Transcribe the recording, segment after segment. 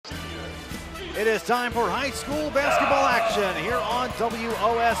It is time for high school basketball action here on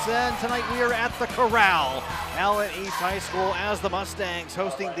WOSN. Tonight we are at the Corral, Allen East High School, as the Mustangs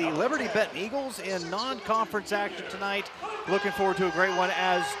hosting the Liberty-Benton Eagles in non-conference action tonight. Looking forward to a great one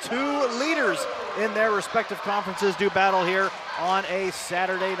as two leaders in their respective conferences do battle here on a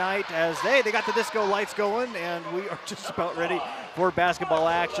Saturday night as they got the disco lights going, and we are just about ready for basketball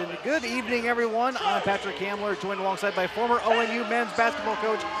action. Good evening, everyone. I'm Patrick Hamler, joined alongside by former ONU men's basketball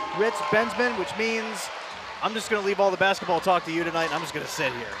coach Ritz Bensman, which means I'm just going to leave all the basketball talk to you tonight, and I'm just going to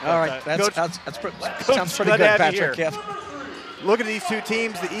sit here. All right, Coach, sounds pretty good, Patrick. Yeah. Look at these two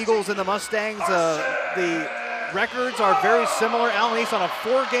teams, the Eagles and the Mustangs. The records are very similar. Allen East on a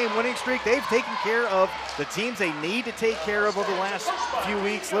 4-game winning streak. They've taken care of the teams they need to take care of over the last few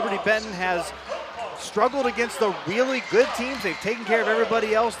weeks. Liberty-Benton has struggled against the really good teams. They've taken care of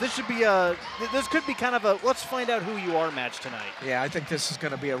everybody else. This could be kind of a let's find out who you are match tonight. Yeah, I think this is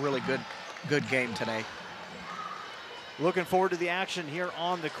going to be a really good game today. Looking forward to the action here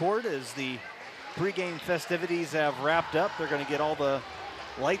on the court as the pregame festivities have wrapped up. They're going to get all the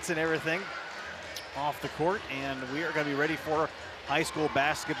lights and everything off the court, and we are going to be ready for high school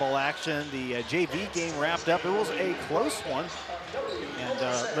basketball action. The JV game wrapped up. It was a close one, and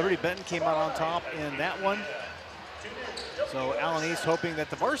Liberty-Benton came out on top in that one. So Allen East hoping that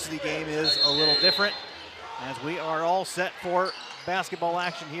the varsity game is a little different as we are all set for basketball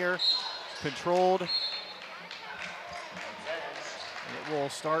action here. Controlled. And it will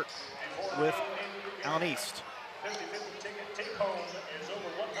start with Allen East.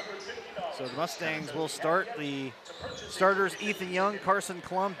 So the Mustangs will start. The starters: Ethan Young, Carson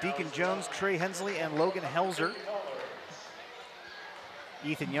Klum, Deacon Jones, Trey Hensley, and Logan Helzer.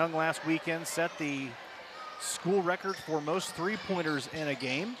 Ethan Young last weekend set the school record for most three-pointers in a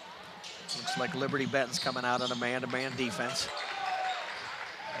game. Looks like Liberty-Benton's coming out on a man-to-man defense.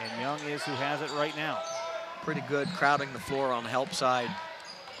 And Young is who has it right now. Pretty good crowding the floor on the help side.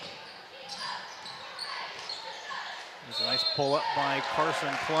 There's a nice pull-up by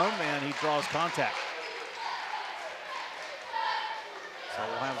Carson Klum, and he draws contact. So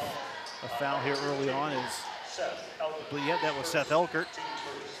we'll have a foul here early on. That was Seth Elkert.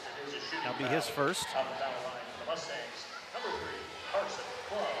 That'll be his first. So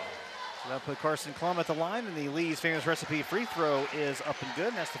that'll put Carson Klum at the line, and the Lee's Famous Recipe free throw is up and good,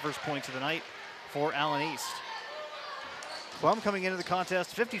 and that's the first points of the night for Allen East. Klum coming into the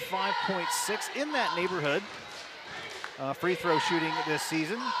contest, 55.6, in that neighborhood. Free throw shooting this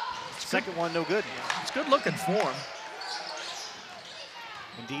season. Second one, no good. It's good looking for him.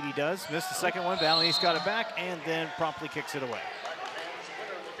 Indeed he does. Missed the second one, but Allen East got it back and then promptly kicks it away.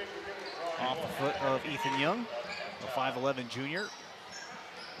 Off the foot of Ethan Young, a 5'11 junior.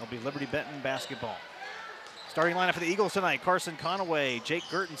 It'll be Liberty-Benton basketball. Starting lineup for the Eagles tonight: Carson Conaway, Jake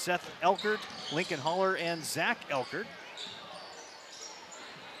Gurton, Seth Elkert, Lincoln Holler, and Zach Elkert.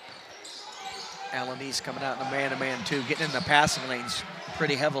 Allen East coming out in a man-to-man too, getting in the passing lanes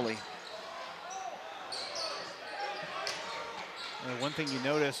pretty heavily. One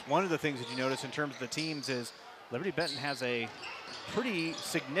of the things that you notice in terms of the teams is Liberty-Benton has a pretty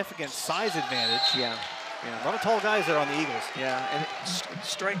significant size advantage. Yeah. A lot of tall guys there on the Eagles. Yeah, and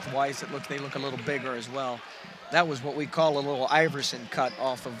strength-wise, they look a little bigger as well. That was what we call a little Iverson cut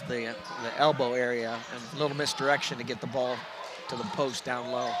off of the elbow area, and a little misdirection to get the ball to the post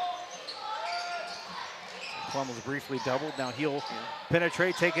down low. Klum was briefly doubled. Now he'll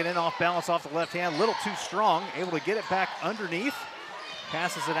penetrate, take it in off balance off the left hand. A little too strong, able to get it back underneath.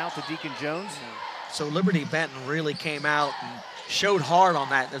 Passes it out to Deacon Jones. So Liberty-Benton really came out and showed hard on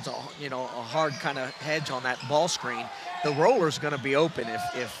that. There's a hard kind of hedge on that ball screen. The roller's going to be open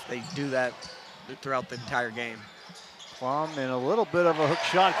if they do that throughout the entire game. Klum in a little bit of a hook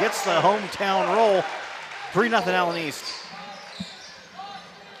shot, gets the hometown roll. 3-0 Allen East.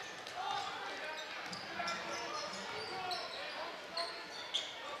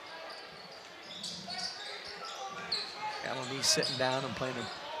 He's sitting down and playing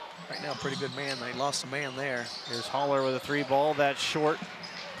right now a pretty good man. They lost a man there. Here's Holler with a 3-ball. That's short.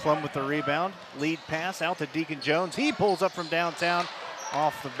 Klum with the rebound. Lead pass out to Deacon Jones. He pulls up from downtown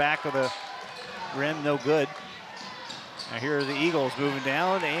off the back of the rim. No good. Now here are the Eagles moving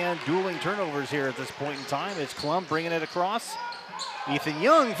down, and dueling turnovers here at this point in time. It's Klum bringing it across. Ethan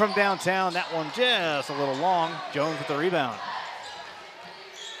Young from downtown. That one just a little long. Jones with the rebound.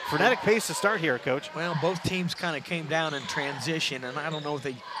 Frenetic pace to start here, Coach. Well, both teams kind of came down in transition, and I don't know if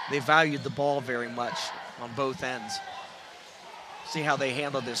they valued the ball very much on both ends. See how they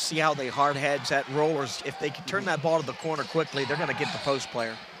handle this. See how they hard hedge that rollers. If they can turn that ball to the corner quickly, they're going to get the post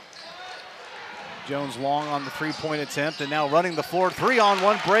player. Jones long on the three-point attempt, and now running the floor,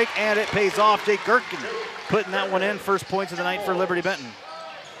 3-on-1 break, and it pays off. Jake Gherkin putting that one in. First points of the night for Liberty-Benton.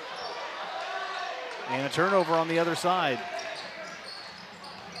 And a turnover on the other side.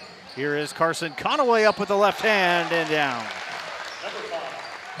 Here is Carson Conaway up with the left hand and down.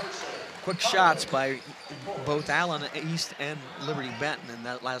 Quick shots by both Allen East and Liberty-Benton in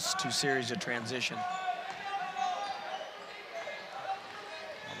that last two series of transition.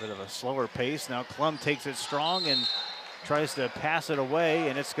 A bit of a slower pace. Now Klum takes it strong and tries to pass it away,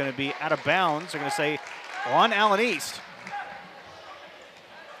 and it's going to be out of bounds. They're going to say on Allen East.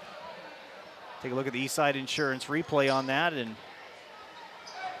 Take a look at the East Side Insurance replay on that, and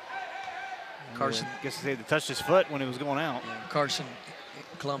Carson, I guess they touched his foot when it was going out. Yeah, Carson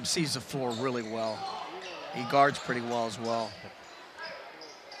Klum sees the floor really well. He guards pretty well as well.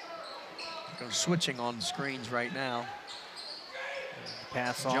 They're switching on screens right now.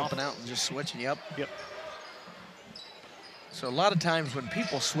 Pass off. Jumping out and just switching, yep. Yep. So a lot of times when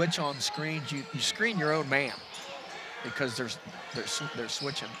people switch on screens, you screen your own man because they're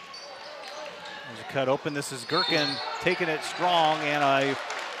switching. There's a cut open. This is Gherkin taking it strong, and a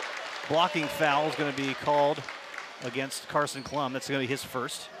blocking foul is going to be called against Carson Klum. That's going to be his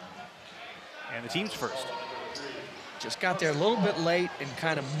first, and the team's first. Just got there a little bit late and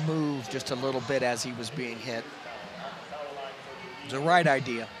kind of moved just a little bit as he was being hit. It was the right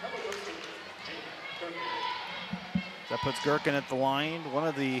idea. That puts Gherkin at the line. One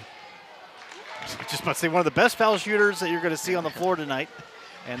of the best foul shooters that you're going to see on the floor tonight.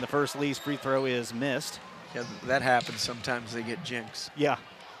 And the first Lee's free throw is missed. Yeah, that happens. Sometimes they get jinxed. Yeah.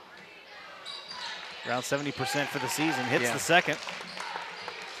 Around 70% for the season. Hits the second.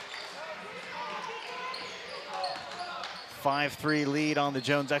 5-3 lead on the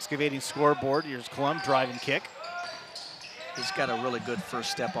Jones Excavating scoreboard. Here's Klum, driving kick. He's got a really good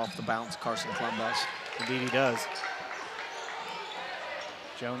first step off the bounce, Carson Klum does. Indeed he does.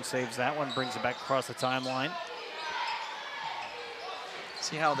 Jones saves that one, brings it back across the timeline.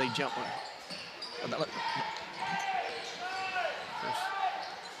 See how they jump.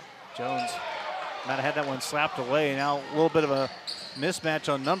 Jones might have had that one slapped away. Now a little bit of a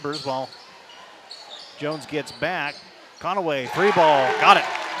mismatch on numbers while Jones gets back. Conaway, three ball, got it.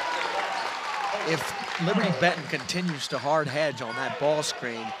 If Liberty-Benton continues to hard hedge on that ball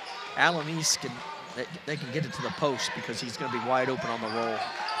screen, Allen East they can get it to the post because he's going to be wide open on the roll.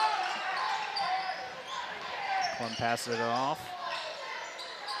 Klum passes it off.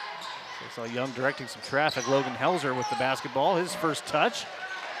 So Young directing some traffic. Logan Helzer with the basketball. His first touch.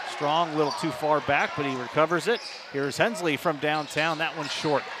 Strong, a little too far back, but he recovers it. Here's Hensley from downtown. That one's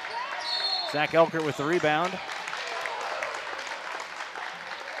short. Zach Elkert with the rebound.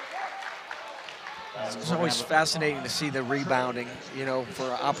 It's always fascinating to see the rebounding, you know, for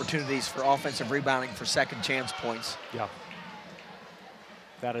opportunities for offensive rebounding for second chance points. Yeah.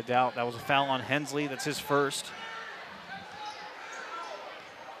 Without a doubt. That was a foul on Hensley. That's his first.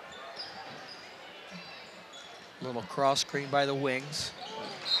 Little cross screen by the wings.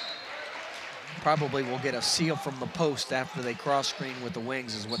 Probably will get a seal from the post after they cross screen with the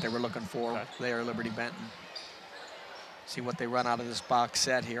wings is what they were looking for there, Liberty-Benton. See what they run out of this box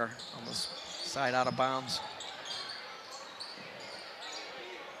set here on this side out of bounds.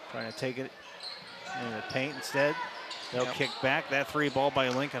 Trying to take it in the paint instead. They'll kick back. That three ball by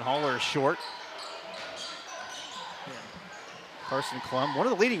Lincoln Haller is short. Carson Klum, one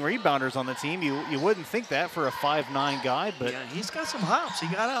of the leading rebounders on the team. You wouldn't think that for a 5'9" guy, but yeah, he's got some hops. He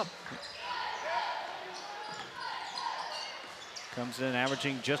got up. Comes in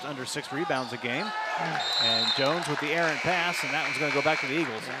averaging just under 6 rebounds a game. And Jones with the errant pass, and that one's going to go back to the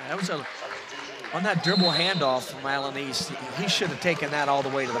Eagles. Yeah, that was on that dribble handoff from Allen East. He should have taken that all the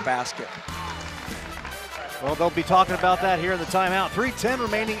way to the basket. Well, they'll be talking about that here in the timeout. 3:10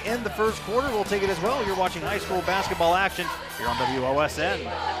 remaining in the first quarter. We'll take it as well. You're watching high school basketball action here on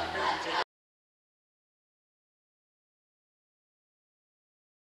WOSN.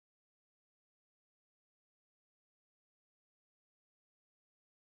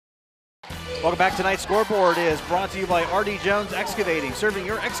 Welcome back. Tonight's scoreboard is brought to you by R.D. Jones Excavating, serving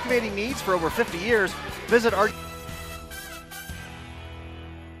your excavating needs for over 50 years. Visit R.D.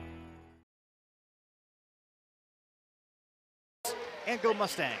 and go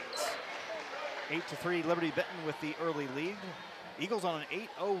Mustangs. 8-3 Liberty-Benton with the early lead. Eagles on an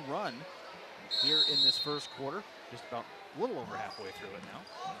 8-0 run here in this first quarter. Just about a little over halfway through it now.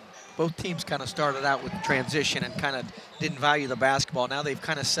 Both teams kind of started out with transition and kind of didn't value the basketball. Now they've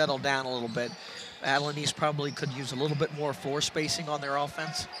kind of settled down a little bit. Allen East probably could use a little bit more floor spacing on their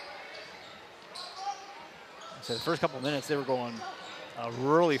offense. So the first couple of minutes they were going A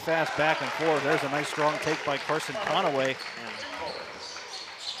really fast back and forth. There's a nice strong take by Carson Conaway.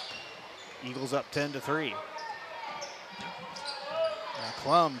 Eagles up 10-3.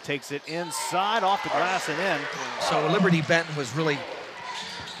 Klum takes it inside, off the glass and in. So Liberty-Benton was really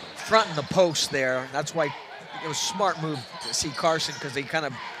fronting the post there. That's why it was a smart move to see Carson, because they kind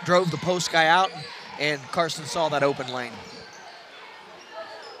of drove the post guy out, and Carson saw that open lane.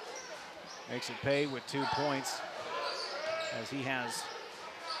 Makes it pay with 2 points, as he has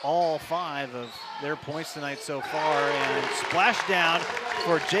all 5 of their points tonight so far. And splash down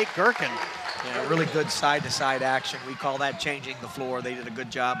for Jake Gherkin. Yeah, really good side-to-side action. We call that changing the floor. They did a good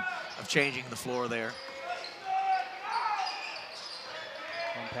job of changing the floor there.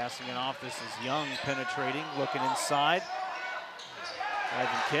 And passing it off. This is Young penetrating, looking inside.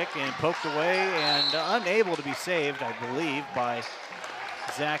 Driving kick and poked away and unable to be saved, I believe, by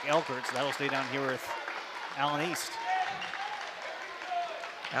Zach Elkert. So that'll stay down here with Allen East.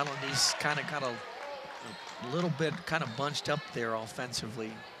 Allen East kind of got a little bit kind of bunched up there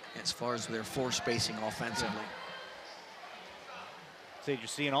offensively, as far as their floor spacing offensively. So you're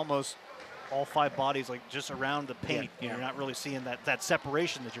seeing almost all 5 bodies like just around the paint. Yeah. You're not really seeing that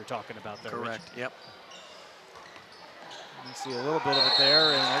separation that you're talking about there. Correct, Rich. yep. You see a little bit of it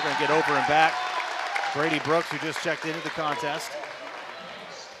there, and they're going to get over and back. Brady Brooks, who just checked into the contest.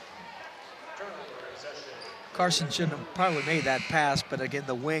 Carson shouldn't have probably made that pass, but again,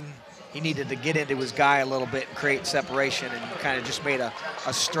 the wing, he needed to get into his guy a little bit and create separation, and kind of just made a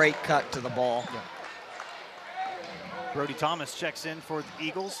straight cut to the ball. Yeah. Brody Thomas checks in for the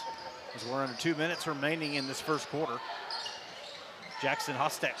Eagles, as we're under 2 minutes remaining in this first quarter. Jackson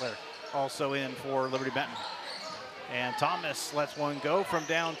Hostetler also in for Liberty-Benton. And Thomas lets one go from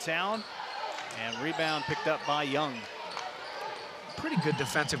downtown, and rebound picked up by Young. Pretty good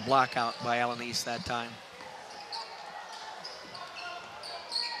defensive block out by Allen East that time.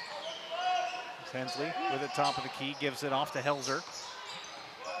 Hensley with it top of the key, gives it off to Helzer.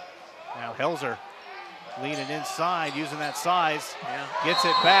 Now Helzer leaning inside, using that size, gets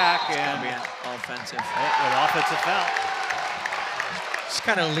it back, and offensive. With offensive foul. Just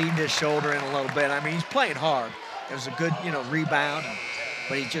kind of leaned his shoulder in a little bit. I mean, he's playing hard. It was a good, rebound,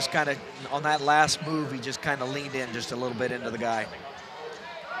 but he just kind of, on that last move, he just kind of leaned in just a little bit into the guy.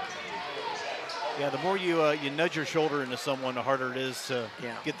 Yeah, the more you nudge your shoulder into someone, the harder it is to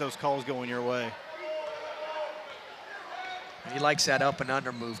get those calls going your way. He likes that up and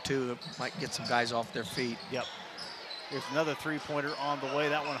under move too. That might get some guys off their feet. Yep. Here's another 3-pointer on the way.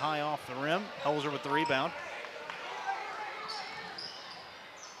 That one high off the rim. Helzer with the rebound.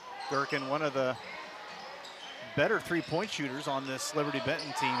 Gherkin, one of the better 3-point shooters on this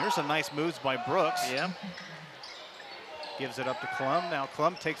Liberty-Benton team. Here's some nice moves by Brooks. Yeah. Gives it up to Klum. Now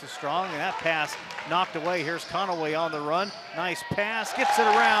Klum takes it strong, and that pass knocked away. Here's Conaway on the run. Nice pass, gets it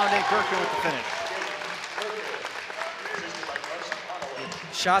around, and Gherkin with the finish.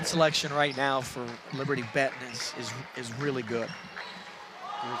 Shot selection right now for Liberty-Benton is really good.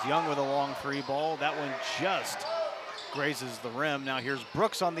 Here's Young with a long 3 ball. That one just grazes the rim. Now here's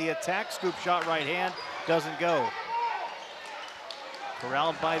Brooks on the attack. Scoop shot right hand, doesn't go.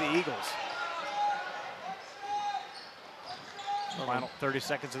 Corralled by the Eagles. Final 30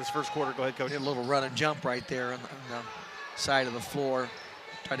 seconds of this first quarter. Go ahead, Coach. A little run and jump right there on the side of the floor.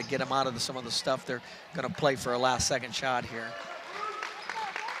 Try to get them out of some of the stuff. They're going to play for a last second shot here.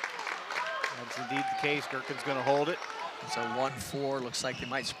 That's indeed the case. Gherkin's going to hold it. It's a 1-4. Looks like they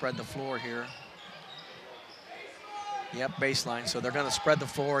might spread the floor here. Yep, baseline. So they're going to spread the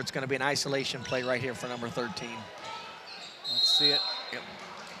floor. It's going to be an isolation play right here for number 13. Let's see it. Yep.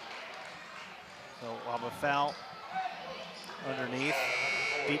 So we'll have a foul underneath.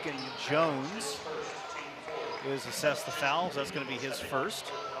 Deacon Jones is assessed the fouls. That's going to be his first.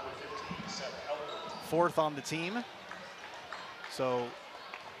 4th on the team. So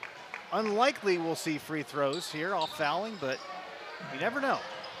unlikely we'll see free throws here off fouling, but you never know.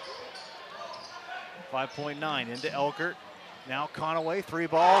 5.9 into Elkert. Now Conaway, 3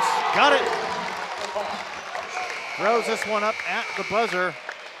 balls. Got it! Throws this one up at the buzzer.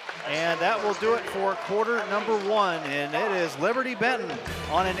 And that will do it for quarter number 1. And it is Liberty-Benton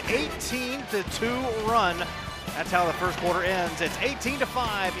on an 18-2 run. That's how the first quarter ends. It's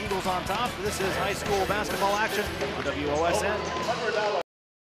 18-5, Eagles on top. This is high school basketball action for WOSN.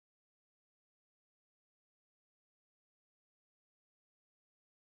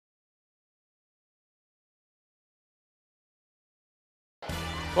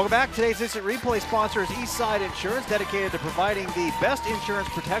 Welcome back. Today's instant replay sponsor is Eastside Insurance, dedicated to providing the best insurance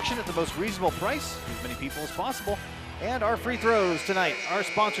protection at the most reasonable price to as many people as possible. And our free throws tonight are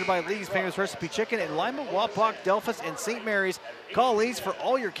sponsored by Lee's Famous Recipe Chicken in Lima, Wapak, Delphus, and St. Mary's. Call Lee's for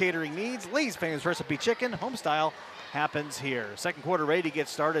all your catering needs. Lee's Famous Recipe Chicken, home style, happens here. Second quarter ready to get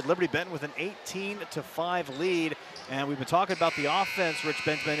started. Liberty-Benton with an 18-5 lead. And we've been talking about the offense, Rich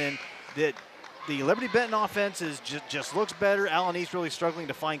Benjamin, and that the Liberty-Benton offense is just looks better. Allen East really struggling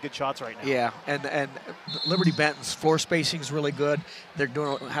to find good shots right now. Yeah, and Liberty-Benton's floor spacing is really good. They're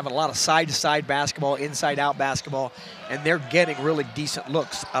having a lot of side-to-side basketball, inside-out basketball, and they're getting really decent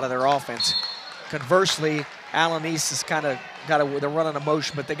looks out of their offense. Conversely, Allen East has kind of they're running a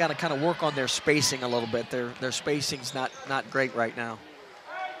motion, but they got to kind of work on their spacing a little bit. Their spacing's not great right now.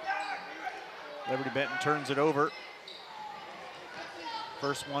 Liberty-Benton turns it over.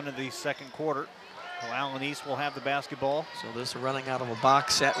 First one of the second quarter. Well, Allen East will have the basketball. So this is running out of a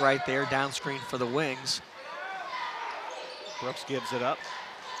box set right there, down screen for the wings. Brooks gives it up.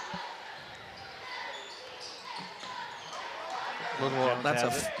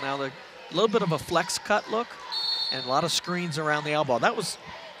 Now a little bit of a flex cut look, and a lot of screens around the elbow. That was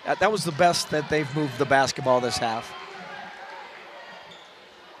the best that they've moved the basketball this half.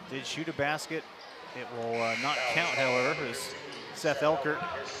 Did shoot a basket. It will not count, however, as Seth Elkert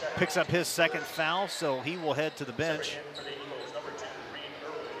picks up his second foul, so he will head to the bench.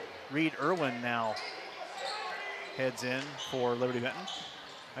 Reed Irwin now heads in for Liberty-Benton.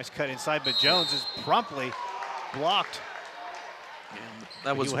 Nice cut inside, but Jones is promptly blocked. And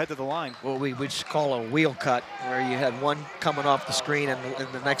that was, he will head to the line. What we just call a wheel cut, where you had one coming off the screen and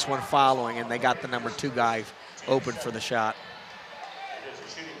the next one following, and they got the number 2 guy open for the shot.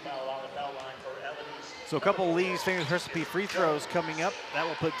 So a couple of Lee's Famous Recipe free throws coming up. That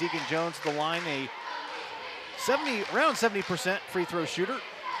will put Deacon Jones to the line, around 70% free throw shooter.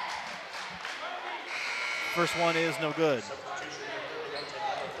 First one is no good.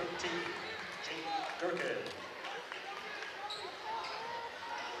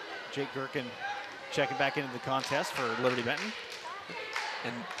 Jake Gherkin checking back into the contest for Liberty-Benton.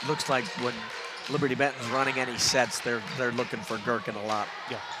 And looks like when Liberty-Benton's running any sets, they're looking for Gherkin a lot.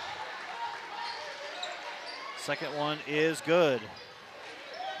 Yeah. Second one is good.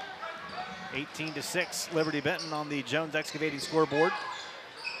 18-6, Liberty-Benton on the Jones Excavating scoreboard.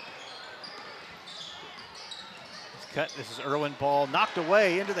 Cut, this is Irwin, ball knocked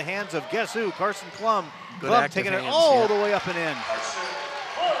away into the hands of guess who? Carson Klum. Klum taking it all the way up and in.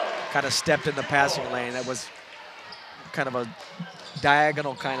 Kind of stepped in the passing lane. That was kind of a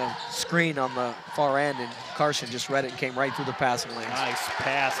diagonal kind of screen on the far end, and Carson just read it and came right through the passing lane. Nice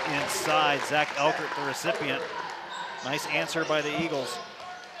pass inside. Zach Elkert, the recipient. Nice answer by the Eagles.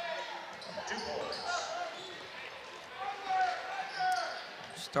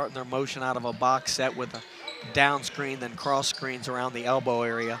 Starting their motion out of a box set with a down screen, then cross screens around the elbow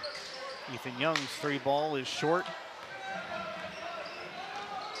area. Ethan Young's 3 ball is short.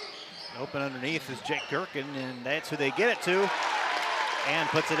 Open underneath is Jake Gherkin, and that's who they get it to, and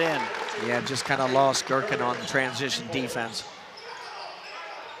puts it in. Yeah, just kind of lost Gherkin on transition defense.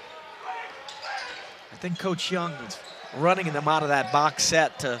 I think Coach Young is running them out of that box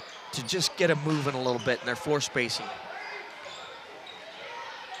set to just get them moving a little bit in their floor spacing.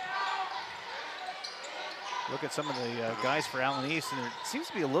 Look at some of the guys for Allen East, and there seems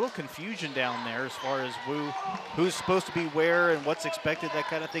to be a little confusion down there as far as who's supposed to be where and what's expected, that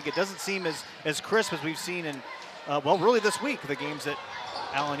kind of thing. It doesn't seem as crisp as we've seen in, well, really this week, the games that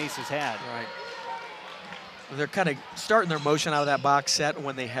Allen East has had. Right. They're kind of starting their motion out of that box set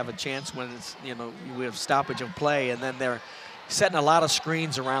when they have a chance, when it's, we have stoppage of play, and then they're setting a lot of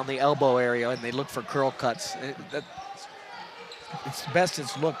screens around the elbow area, and they look for curl cuts. It's the best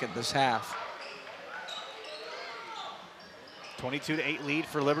it's looked at this half. 22-8 lead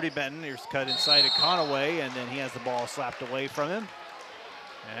for Liberty-Benton. Here's cut inside to Conaway, and then he has the ball slapped away from him.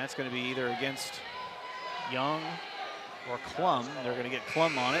 And that's going to be either against Young or Klum. They're going to get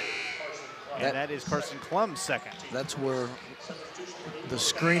Klum on it. And that is Carson Klum's second. That's where the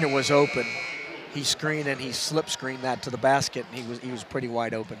screener was open. He screened and he slip screened that to the basket, and he was pretty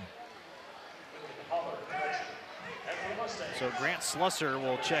wide open. So Grant Slusser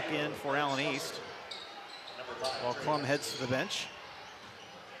will check in for Allen East, while Klum heads to the bench.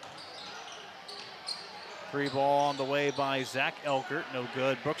 3 ball on the way by Zach Elkert, no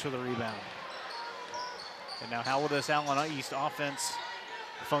good. Brooks with a rebound. And now how will this Allen East offense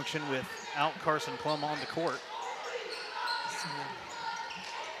function without Carson Klum on the court?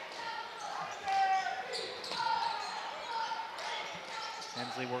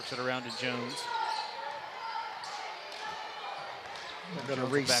 Hensley works it around to Jones. They're going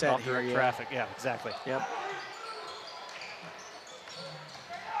to reset back off here. traffic. Yeah, exactly. Yep.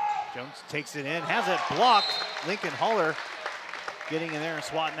 Jones takes it in, has it blocked. Lincoln Haller getting in there and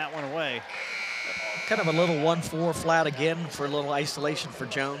swatting that one away. Kind of a little 1-4 flat again for a little isolation for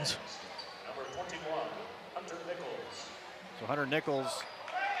Jones. So Hunter Nichols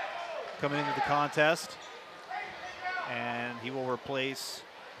coming into the contest, and he will replace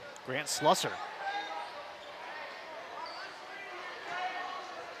Grant Slusser.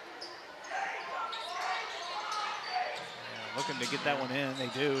 And looking to get that one in, they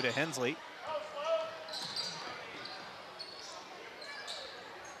do, to Hensley.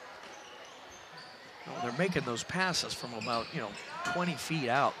 Well, they're making those passes from about, 20 feet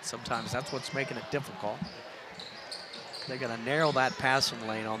out sometimes. That's what's making it difficult. They're going to narrow that passing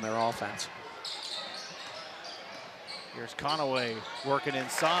lane on their offense. Here's Conaway working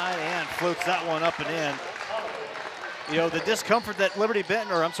inside and flukes that one up and in. The discomfort that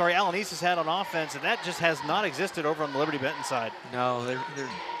Liberty-Benton, or I'm sorry, Allen East has had on offense, and that just has not existed over on the Liberty-Benton side. No, they're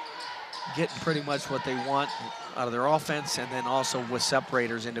getting pretty much what they want out of their offense, and then also with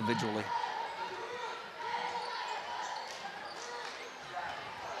separators individually.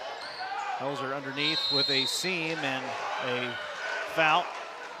 Helzer underneath with a seam and a foul.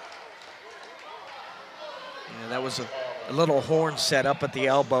 Yeah, that was a little horn set up at the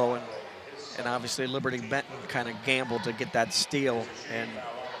elbow, and obviously Liberty-Benton kind of gambled to get that steal and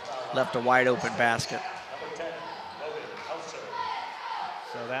left a wide open basket.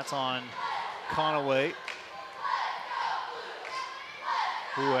 So that's on Conaway,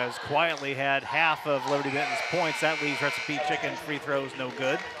 who has quietly had half of Liberty-Benton's points. That leaves Recipe Chicken free throws no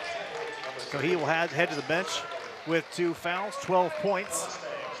good. So he will head to the bench with 2 fouls, 12 points.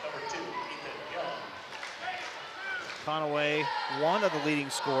 Conaway, one of the leading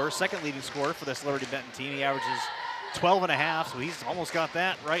scorers, second leading scorer for this Liberty-Benton team. He averages 12 and a half, so he's almost got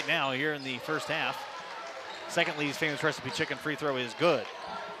that right now here in the first half. Secondly, his famous Recipe Chicken free throw is good.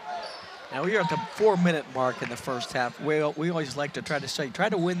 Now we're at the 4-minute mark in the first half. We always like to try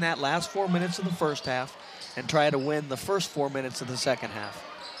to win that last 4 minutes of the first half and try to win the first 4 minutes of the second half.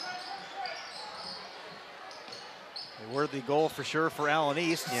 A worthy goal for sure for Allen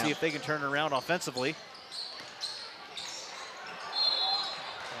East to see if they can turn it around offensively.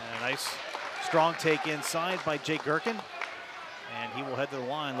 And a nice strong take inside by Jake Gherkin. And he will head to the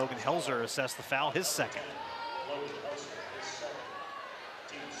line. Logan Helzer assessed the foul, his second.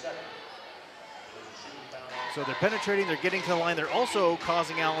 So they're penetrating, they're getting to the line. They're also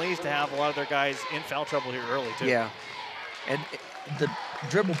causing Allen East to have a lot of their guys in foul trouble here early too. Yeah, and the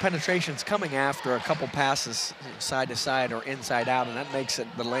dribble penetration's coming after a couple passes side to side or inside out, and that makes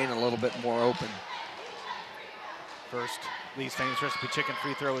the lane a little bit more open. First, Lee's famous Recipe Chicken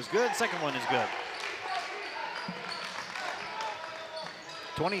free throw is good. Second one is good.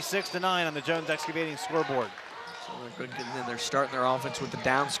 26-9 on the Jones Excavating scoreboard. So they're good, and then they're starting their offense with the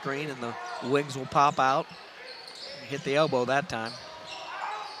down screen, and the wings will pop out. Hit the elbow that time.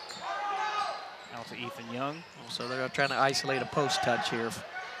 Out to Ethan Young. So they're trying to isolate a post touch here. And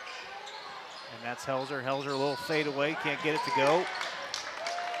that's Helzer. Helzer a little fade away, can't get it to go.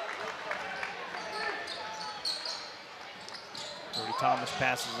 Brody Thomas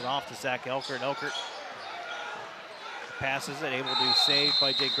passes it off to Zach Elkert. Elkert passes it, able to be saved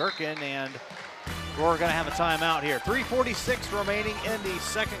by Jay Gherkin, and we're going to have a timeout here. 3:46 remaining in the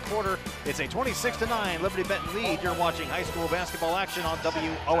second quarter. It's a 26-9 Liberty-Benton lead. You're watching high school basketball action on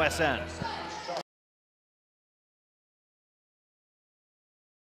WOSN.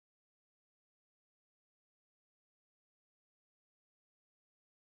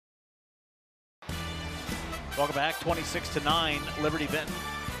 Welcome back, 26-9, Liberty-Benton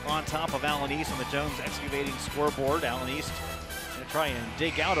on top of Allen East on the Jones Excavating scoreboard. Allen East going to try and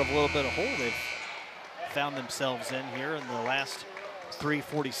dig out of a little bit of hole they've found themselves in here in the last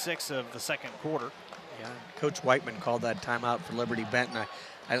 3:46 of the second quarter. Yeah, Coach Whiteman called that timeout for Liberty-Benton.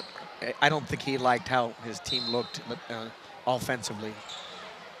 I don't think he liked how his team looked offensively.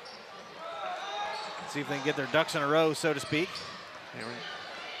 See if they can get their ducks in a row, so to speak.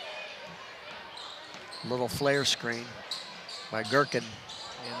 Little flare screen by Gherkin.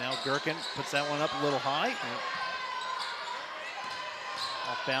 And now Gherkin puts that one up a little high.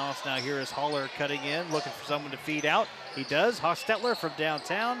 Off balance now. Here is Haller cutting in, looking for someone to feed out. He does. Hostetler from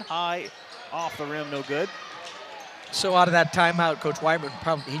downtown, high off the rim, no good. So out of that timeout, Coach Whiteman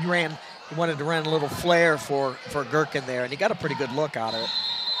he wanted to run a little flare for Gherkin there, and he got a pretty good look out of it.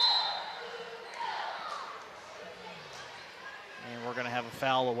 And we're going to have a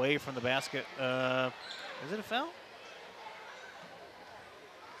foul away from the basket. Is it a foul?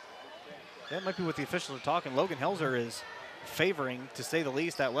 That might be what the officials are talking. Logan Helzer is favoring, to say the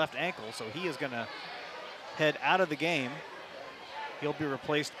least, that left ankle, so he is going to head out of the game. He'll be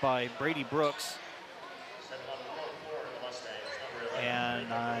replaced by Brady Brooks.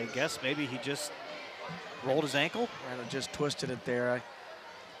 And I guess maybe he just rolled his ankle. And just twisted it there.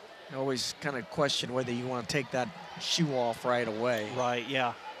 I always kind of question whether you want to take that shoe off right away. Right,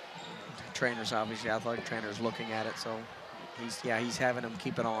 yeah. The trainers, obviously, athletic trainers looking at it, so he's having him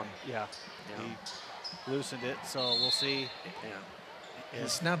keep it on. Yeah, he loosened it, so we'll see.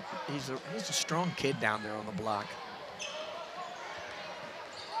 Yeah. He's a strong kid down there on the block.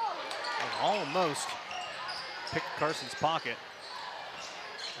 And almost picked Carson's pocket.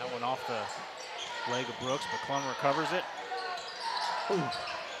 That went off the leg of Brooks, but Clum recovers it. Ooh.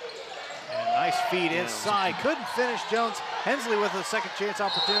 And nice feed inside. Couldn't finish Jones. Hensley with a second chance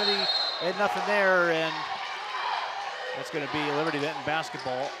opportunity. Had nothing there, and that's going to be Liberty-Benton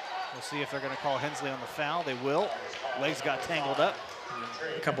basketball. We'll see if they're going to call Hensley on the foul. They will. Legs got tangled up.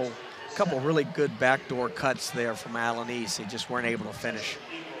 A couple really good backdoor cuts there from Allen East. They just weren't able to finish.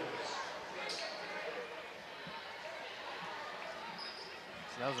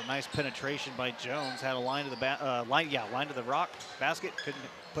 So that was a nice penetration by Jones. Had a line to the line to the rock basket. Couldn't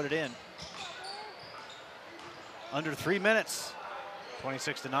put it in. Under 3 minutes.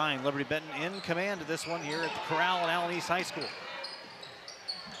 26-9. Liberty-Benton in command of this one here at the Corral at Allen East High School.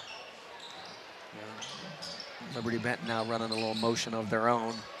 Liberty-Benton now running a little motion of their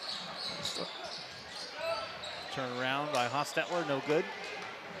own. Turn around by Hostetler, no good.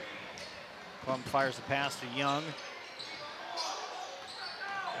 Plum fires the pass to Young.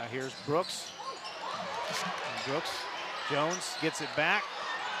 Now here's Brooks. And Brooks. Jones gets it back.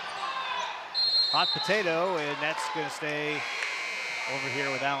 Hot potato, and that's going to stay over here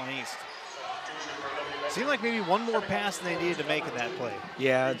with Allen East. Seemed like maybe one more pass than they needed to make in that play.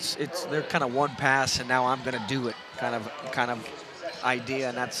 Yeah, they're kind of one pass, and now I'm going to do it kind of idea,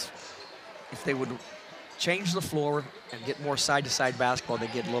 and that's if they would change the floor and get more side-to-side basketball, they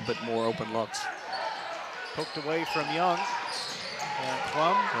get a little bit more open looks. Poked away from Young. And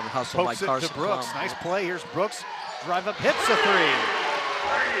Clum hustle by Carson to Brooks. Clum. Nice play. Here's Brooks. Drive up, hits a three.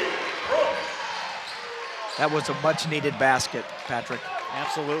 That was a much-needed basket, Patrick.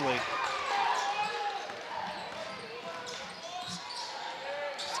 Absolutely.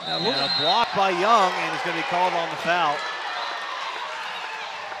 And a block by Young, and he's going to be called on the foul.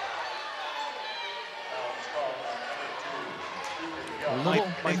 A little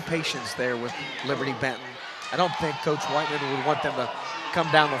impatience there with Liberty-Benton. I don't think Coach Whiteman would want them to come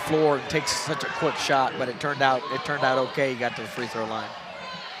down the floor and take such a quick shot, but it turned out okay. He got to the free throw line.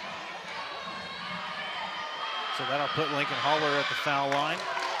 So that'll put Lincoln Haller at the foul line.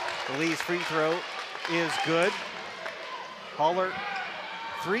 The Lee's free throw is good. Haller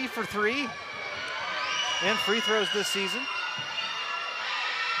 3 for 3 in free throws this season.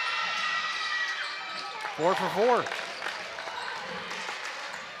 4 for 4.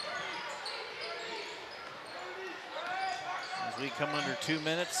 As we come under 2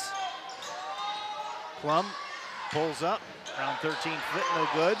 minutes, Clum pulls up, around 13 foot, no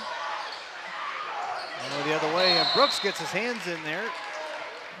good. And the other way, and Brooks gets his hands in there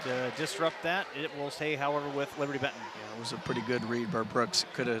to disrupt that. It will stay, however, with Liberty-Benton. Yeah, it was a pretty good read by Brooks.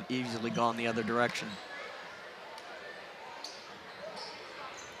 Could have easily gone the other direction.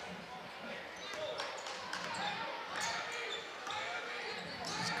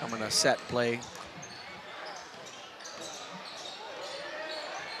 It's coming a set play.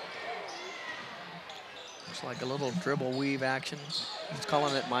 Looks like a little dribble weave action. He's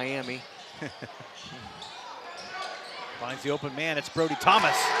calling it Miami. Finds the open man, it's Brody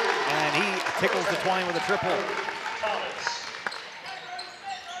Thomas, and he tickles the twine with a triple.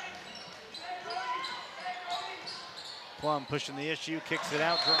 Plum pushing the issue, kicks it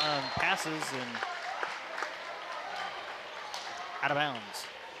out, passes, and out of bounds.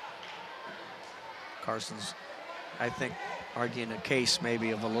 Carson's, I think, arguing a case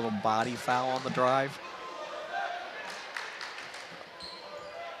maybe of a little body foul on the drive.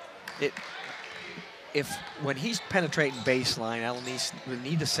 When he's penetrating baseline, Allen East would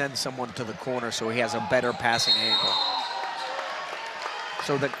need to send someone to the corner so he has a better passing angle.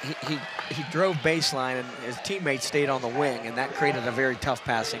 So that he drove baseline and his teammates stayed on the wing, and that created a very tough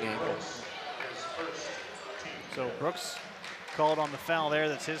passing angle. So Brooks called on the foul there.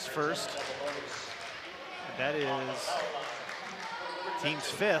 That's his first. That is team's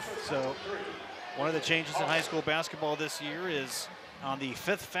fifth. So one of the changes in high school basketball this year is on the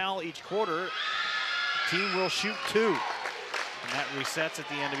fifth foul each quarter, team will shoot 2. And that resets at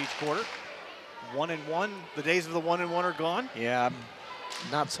the end of each quarter. 1 and 1, the days of the 1 and 1 are gone. Yeah, I'm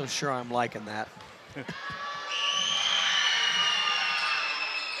not so sure I'm liking that.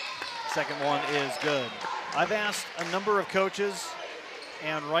 Second one is good. I've asked a number of coaches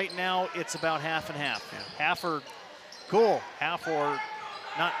and right now it's about half and half. Yeah. Half are cool, half or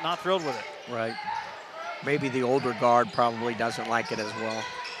not thrilled with it. Right. Maybe the older guard probably doesn't like it as well.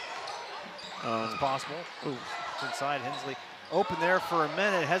 It's possible. Ooh, it's inside. Hensley open there for a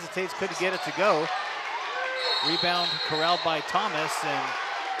minute, hesitates, couldn't get it to go. Rebound corralled by Thomas, and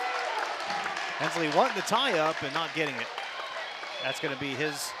Hensley wanting to tie up and not getting it. That's going to be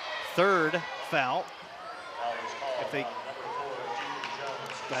his third foul. If they,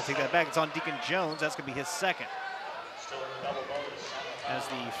 I take that back, it's on Deacon Jones. That's going to be his second. As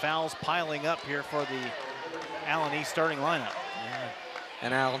the fouls piling up here for the Allen East starting lineup. Yeah.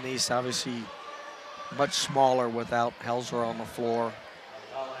 And Allen East obviously much smaller without Helzer on the floor.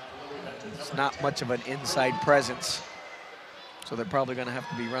 It's not much of an inside presence, so they're probably going to have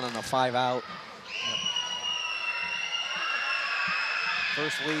to be running a 5-out.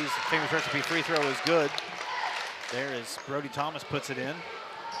 First Lee's famous recipe free throw is good. There is Brody Thomas puts it in.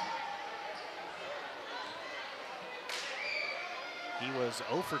 He was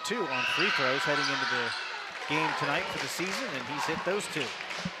 0 for 2 on free throws heading into the game tonight for the season, and he's hit those 2.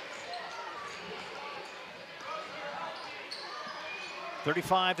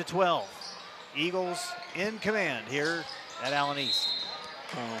 35-12. Eagles in command here at Allen East.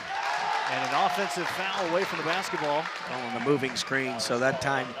 And an offensive foul away from the basketball. On the moving screen, so that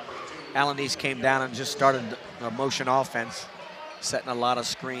time Allen East came down and just started a motion offense, setting a lot of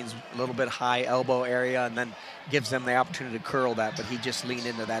screens, a little bit high elbow area, and then gives them the opportunity to curl that, but he just leaned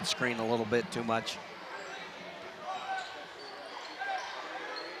into that screen a little bit too much.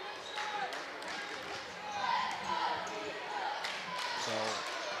 So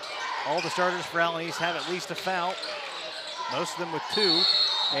all the starters for Allen East have at least a foul, most of them with 2,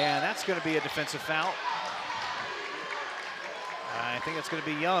 and that's going to be a defensive foul. I think it's going to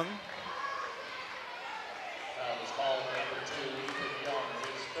be Young.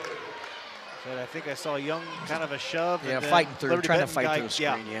 But I think I saw Young kind of a shove. Yeah, and fighting through, trying to fight guy, through the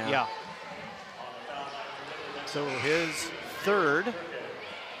screen, yeah. So his third.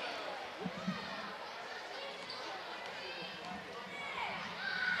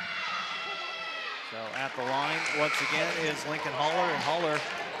 So at the line, once again, is Lincoln Haller, and Haller,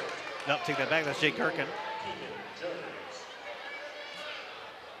 nope, take that back, that's Jake Gherkin.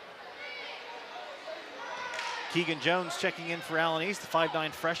 Keegan Jones checking in for Allen East, the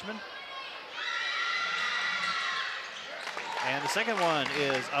 5'9" freshman. And the second one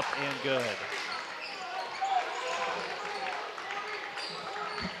is up and good.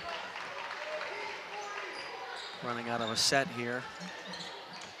 Running out of a set here.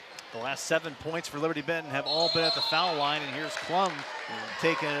 The last 7 points for Liberty-Benton have all been at the foul line, and here's Klum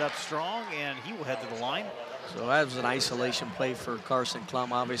taking it up strong, and he will head to the line. So that was an isolation play for Carson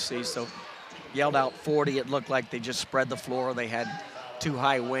Klum, obviously. So yelled out 40. It looked like they just spread the floor. They had 2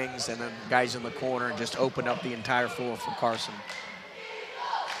 high wings, and then guys in the corner, and just opened up the entire floor for Carson.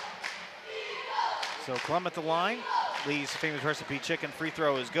 So Klum at the line. Lee's famous recipe chicken free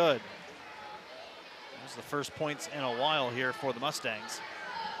throw is good. This is the first points in a while here for the Mustangs.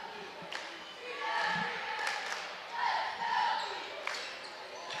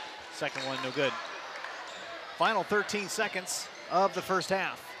 Second one, no good. Final 13 seconds of the first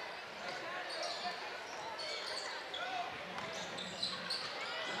half.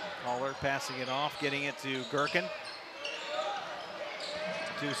 Haller passing it off, getting it to Gherkin.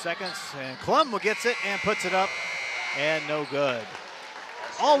 2 seconds, and Klum gets it and puts it up, and no good.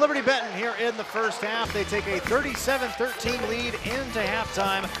 All Liberty-Benton here in the first half. They take a 37-13 lead into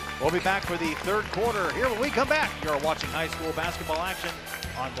halftime. We'll be back for the third quarter here when we come back. You're watching high school basketball action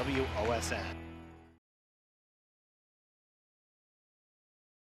on WOSN.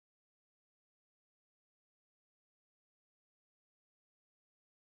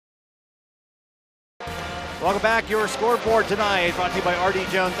 Welcome back. Your scoreboard tonight brought to you by R.D.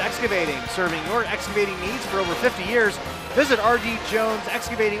 Jones Excavating, serving your excavating needs for over 50 years. Visit R.D. Jones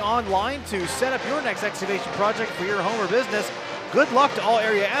Excavating online to set up your next excavation project for your home or business. Good luck to all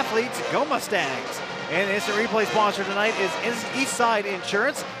area athletes. Go Mustangs. And the instant replay sponsor tonight is Eastside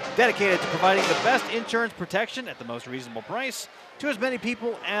Insurance, dedicated to providing the best insurance protection at the most reasonable price to as many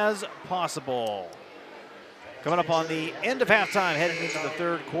people as possible. Coming up on the end of halftime, heading into the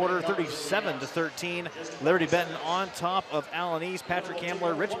third quarter, 37-13. Liberty-Benton on top of Allen East. Patrick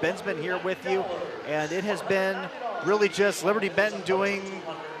Hamler, Rich Bensman here with you. And it has been really just Liberty-Benton doing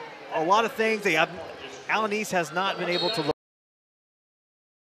a lot of things. Allen East has not been able to look.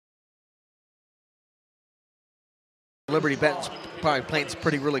 Liberty-Benton's probably playing some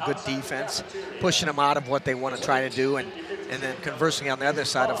really good defense, pushing them out of what they want to try to do, and And then conversely, on the other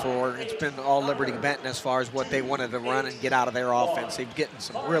side of the floor, it's been all Liberty-Benton as far as what they wanted to run and get out of their offense. They've getting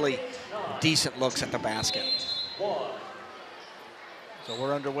some really decent looks at the basket. So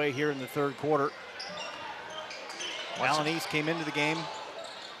we're underway here in the third quarter. Allen East came into the game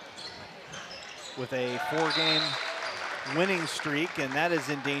with a 4-game winning streak, and that is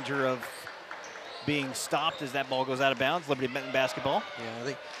in danger of being stopped as that ball goes out of bounds. Liberty-Benton basketball.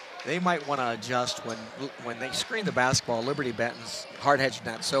 Yeah, they might want to adjust when they screen the basketball. Liberty-Benton's hard hedging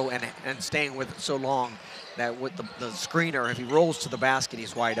that and staying with it so long that with the screener, if he rolls to the basket,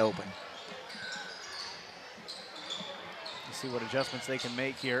 he's wide open. Let's see what adjustments they can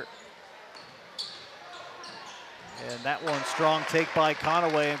make here. And that one, strong take by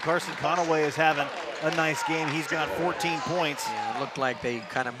Conaway, and Carson Conaway is having a nice game. He's got 14 points. Yeah, it looked like they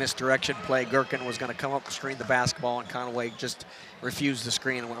kind of misdirection play. Gherkin was going to come up and screen the basketball, and Conaway just refused the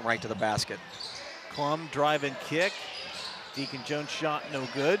screen and went right to the basket. Klum drive and kick. Deacon Jones shot no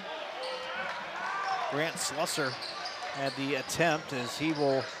good. Grant Slusser had the attempt as he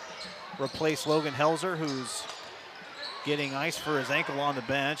will replace Logan Helzer, who's getting ice for his ankle on the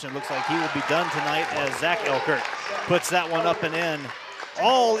bench, and looks like he will be done tonight as Zach Elkert puts that one up and in.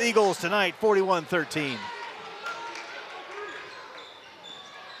 All Eagles tonight, 41-13.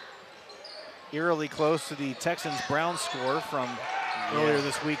 Eerily close to the Texans-Browns score from earlier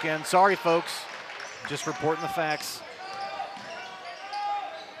this weekend. Sorry, folks, just reporting the facts.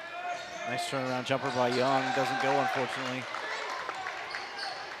 Nice turnaround jumper by Young, doesn't go, unfortunately.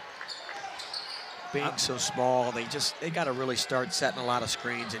 Being so small, they got to really start setting a lot of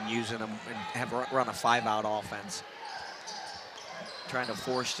screens and using them and run a 5-out offense. Trying to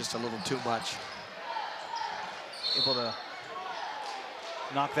force just a little too much. Able to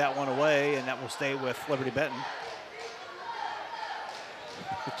knock that one away, and that will stay with Liberty-Benton.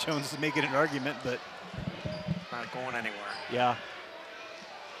 Jones is making an argument, but not going anywhere. Yeah.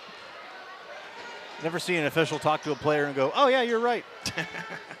 Never seen an official talk to a player and go, "Oh yeah, you're right."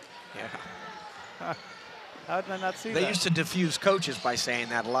 Yeah. How did I not see that? They used to diffuse coaches by saying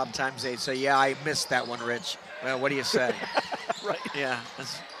that. A lot of times they'd say, "Yeah, I missed that one, Rich." Well, what do you say? Right. Yeah.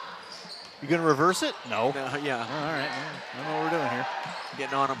 You gonna reverse it? No. Yeah. Oh, all right. Yeah. I don't know what we're doing here.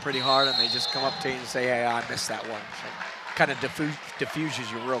 Getting on them pretty hard, and they just come up to you and say, "Hey, I missed that one." So kind of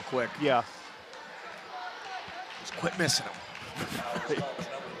diffuses you real quick. Yeah. Just quit missing them.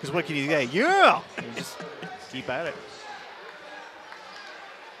 Because what can you say? Yeah. You just keep at it.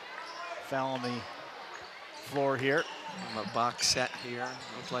 Foul on the floor here. A box set here.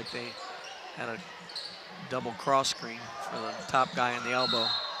 Looks like they had a double cross screen for the top guy in the elbow.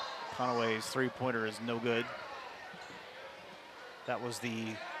 Conaway's three-pointer is no good. That was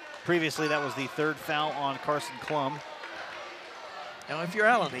previously that was the third foul on Carson Klum. Now, if you're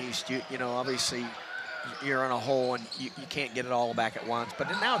Allen East, you know, obviously you're in a hole and you can't get it all back at once. But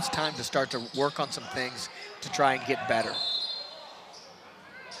now it's time to start to work on some things to try and get better.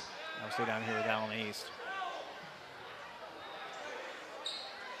 I'll stay down here with Allen East.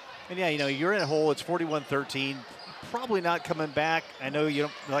 And yeah, you know, you're in a hole, it's 41-13. Probably not coming back. I know you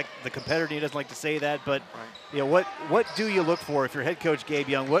don't like the competitor, he doesn't like to say that, but you know, what do you look for if you're head coach Gabe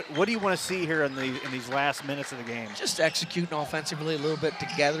Young? What do you want to see here in these last minutes of the game? Just executing offensively a little bit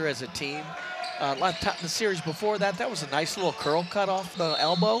together as a team. The series before that was a nice little curl cut off the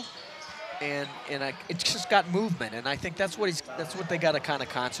elbow, and it's just got movement, and I think that's what they got to kind of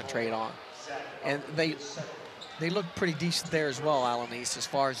concentrate on. And they look pretty decent there as well, Allen East, as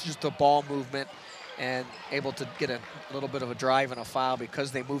far as just the ball movement and able to get a little bit of a drive and a foul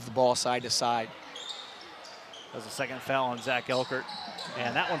because they move the ball side to side. There's a second foul on Zach Elkert,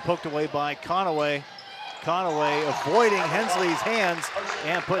 and that one poked away by Conaway. Conaway avoiding Hensley's hands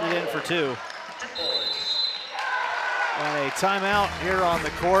and putting it in for two. And a timeout here on the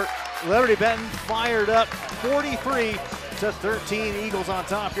court. Liberty-Benton fired up 43-13. Eagles on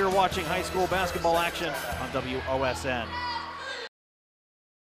top. You're watching high school basketball action on WOSN.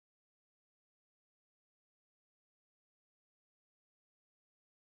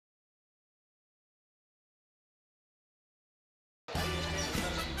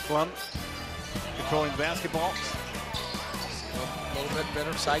 Klum controlling basketball. A little bit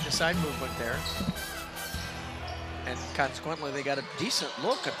better side-to-side movement there. And consequently, they got a decent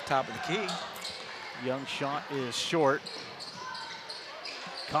look at the top of the key. Young shot is short.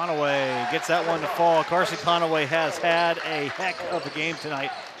 Conaway gets that one to fall. Carson Conaway has had a heck of a game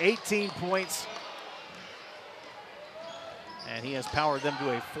tonight. 18 points. And he has powered them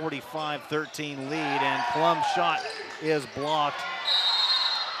to a 45-13 lead. And Klum's shot is blocked.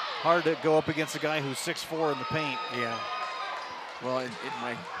 Hard to go up against a guy who's 6'4" in the paint. Yeah. Well,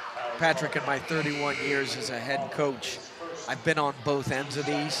 Patrick, in my 31 years as a head coach, I've been on both ends of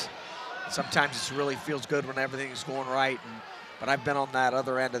these. Sometimes it really feels good when everything's going right, but I've been on that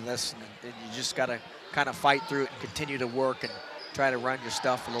other end of this, and you just got to kind of fight through it and continue to work and try to run your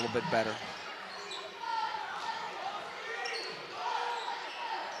stuff a little bit better.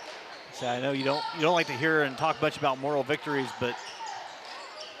 So I know you don't like to hear and talk much about moral victories, but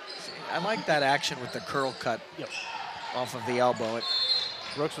I like that action with the curl cut off of the elbow.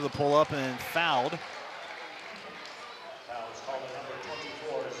 Brooks with a pull up and fouled.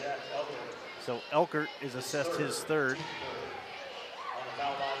 So Elkert is assessed his third.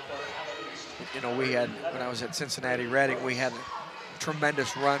 You know, we had, when I was at Cincinnati Reading, we had a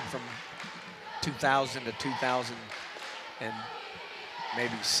tremendous run from 2000 to 2000 and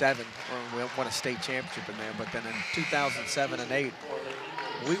maybe 7, or we won a state championship in there. But then in 2007 and 8,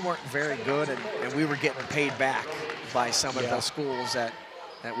 we weren't very good, and we were getting paid back by some of the schools that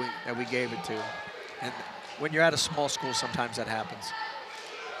we gave it to. And when you're at a small school, sometimes that happens.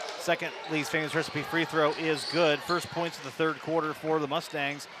 Second Lee's famous recipe free throw is good. First points of the third quarter for the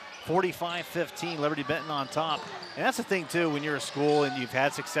Mustangs. 45-15, Liberty-Benton on top. And that's the thing, too, when you're a school and you've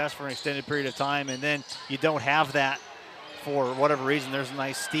had success for an extended period of time and then you don't have that for whatever reason. There's a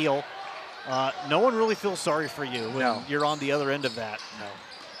nice steal. No one really feels sorry for you when you're on the other end of that. No.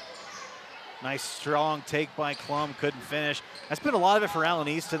 Nice, strong take by Klum, couldn't finish. That's been a lot of it for Allen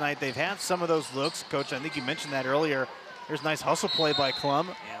East tonight. They've had some of those looks. Coach, I think you mentioned that earlier. There's a nice hustle play by Klum.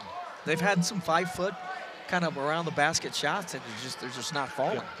 Yeah. They've had some 5-foot kind of around the basket shots, and they're just not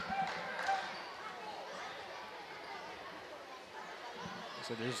falling. Yeah.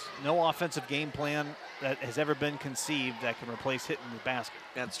 So there's no offensive game plan that has ever been conceived that can replace hitting the basket.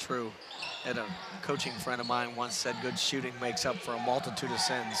 That's true. And a coaching friend of mine once said, good shooting makes up for a multitude of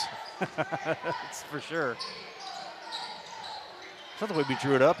sins. That's for sure. That's not the way we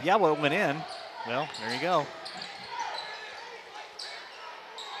drew it up. Yeah, well, it went in. Well, there you go.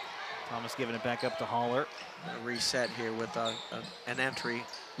 Thomas giving it back up to Haller. A reset here with an entry.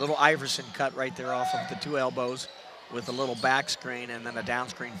 Little Iverson cut right there off of the 2 elbows with a little back screen and then a down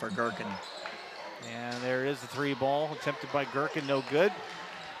screen for Gherkin. And there is the 3 ball attempted by Gherkin, no good.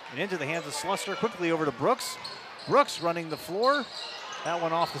 And into the hands of Slusser, quickly over to Brooks. Brooks running the floor. That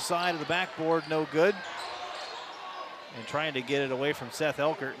one off the side of the backboard, no good. And trying to get it away from Seth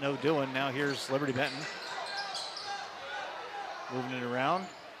Elkert, no doing. Now here's Liberty-Benton. Moving it around.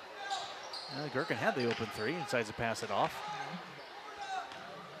 Gherkin had the open 3, decides to pass it off.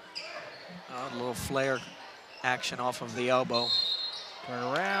 A little flare action off of the elbow. Turn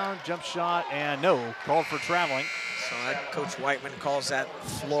around, jump shot, and no, called for traveling. So that Coach Whiteman calls that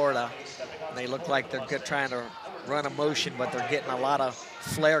Florida. They look like they're trying to run a motion, but they're getting a lot of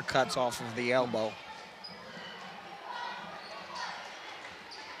flare cuts off of the elbow.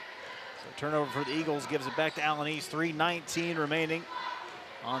 So turnover for the Eagles, gives it back to Allen East. 3:19 remaining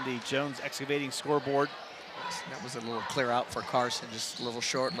on the Jones Excavating scoreboard. That was a little clear out for Carson, just a little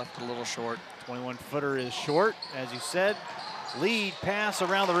short, left a little short. 21-footer is short, as you said. Lead pass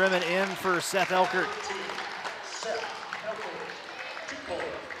around the rim and in for Seth Elkert.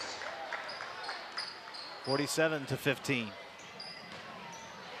 (47-15).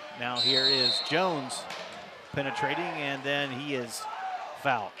 Now here is Jones penetrating, and then he is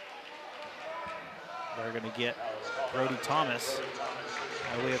fouled. They're going to get Brody Thomas.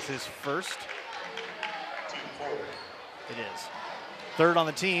 I believe it's his first. It is. Third on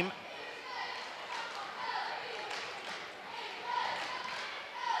the team.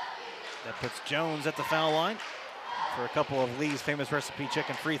 That puts Jones at the foul line for a couple of Lee's famous recipe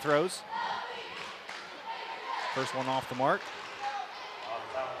chicken free throws. First one off the mark.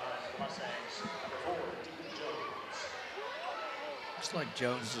 Looks like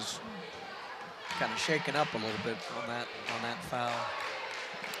Jones is kind of shaken up a little bit on that foul.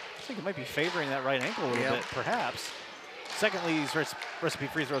 I think it might be favoring that right ankle a little bit, perhaps. Second Lee's recipe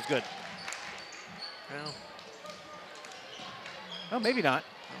free throw is good. Well, maybe not.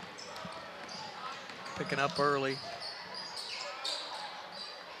 Picking up early.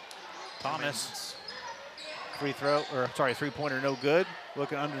 Thomas, free throw, or sorry, 3-pointer, no good.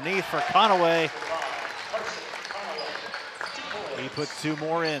 Looking underneath for Conaway. He puts 2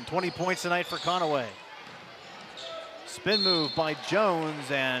 more in. 20 points tonight for Conaway. Spin move by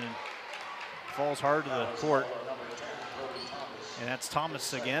Jones and falls hard to the court. And that's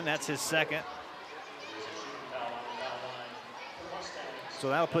Thomas again. That's his second. So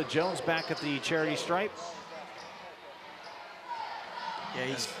that'll put Jones back at the charity stripe.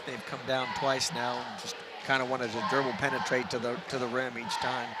 Yeah, they've come down twice now and just kind of wanted to dribble penetrate to the rim each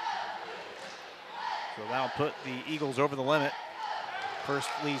time. So that'll put the Eagles over the limit. First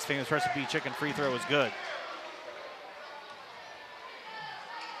Lee's famous recipe chicken free throw is good.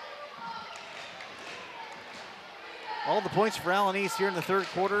 All the points for Allen East here in the third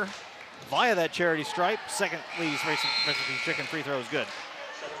quarter via that charity stripe. Second Lee's Recipe Chicken free throw is good.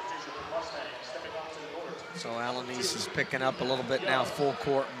 So Allen East is picking up a little bit now, full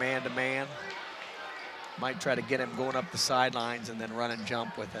court, man-to-man. Might try to get him going up the sidelines and then run and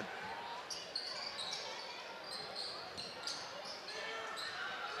jump with it.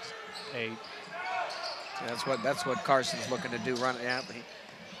 Hey. That's what Carson's looking to do. Run it out.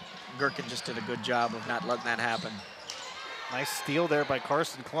 Gherkin just did a good job of not letting that happen. Nice steal there by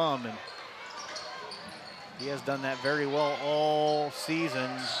Carson Klum, and he has done that very well all season.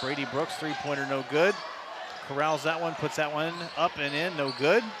 Brady Brooks, three-pointer, no good. Corrals that one, puts that one up and in, no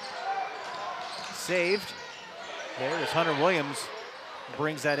good. Saved. There is Hunter Williams,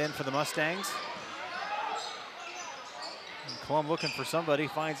 brings that in for the Mustangs. And Klum looking for somebody,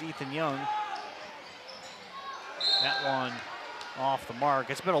 finds Ethan Young. That one off the mark.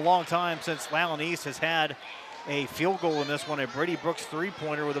 It's been a long time since Allen East has had a field goal in this one. A Brady Brooks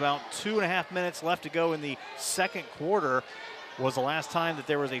three-pointer with about 2.5 minutes left to go in the second quarter was the last time that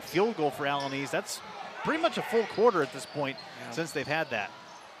there was a field goal for Allen East. That's pretty much a full quarter at this point since they've had that.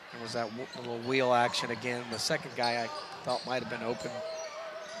 There was that little wheel action again. The second guy I thought might have been open.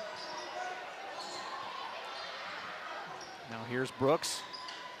 Now here's Brooks.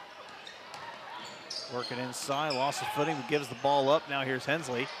 Working inside, loss of footing, but gives the ball up. Now here's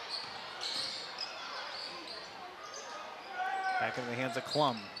Hensley. Back in the hands of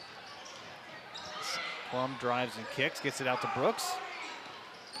Klum. Klum drives and kicks, gets it out to Brooks.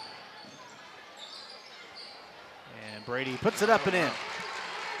 And Brady puts it up and in.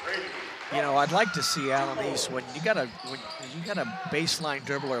 You know, I'd like to see Allen East when you got a baseline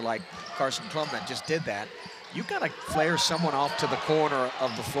dribbler like Carson Klum that just did that. You got to flare someone off to the corner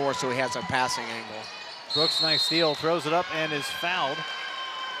of the floor so he has a passing angle. Brooks, nice steal, throws it up and is fouled.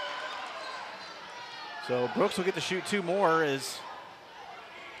 So Brooks will get to shoot two more as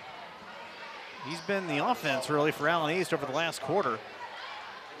he's been the offense really for Allen East over the last quarter.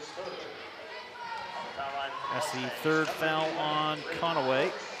 That's the third foul on Conaway.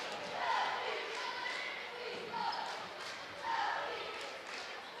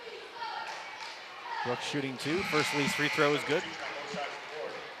 Brooks shooting two. First Lee's free throw is good.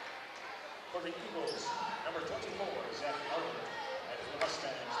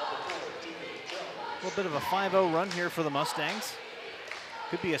 A little bit of a 5-0 run here for the Mustangs.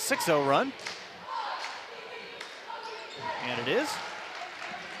 Could be a 6-0 run. And it is.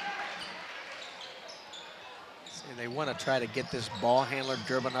 See, they want to try to get this ball handler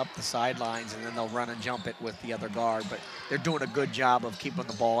driven up the sidelines, and then they'll run and jump it with the other guard. But they're doing a good job of keeping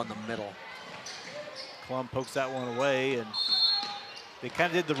the ball in the middle. Klum pokes that one away, and they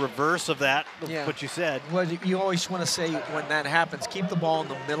kind of did the reverse of that, what you said. Well, you always want to say when that happens, keep the ball in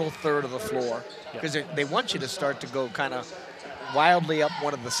the middle third of the floor, because they want you to start to go kind of wildly up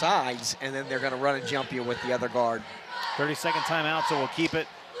one of the sides, and then they're going to run and jump you with the other guard. 30-second timeout, so we'll keep it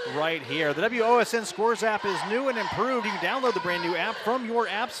right here. The WOSN Scores app is new and improved. You can download the brand new app from your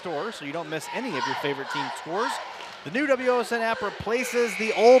app store so you don't miss any of your favorite team scores. The new WOSN app replaces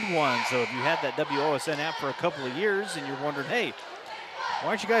the old one. So if you had that WOSN app for a couple of years and you're wondering, hey, why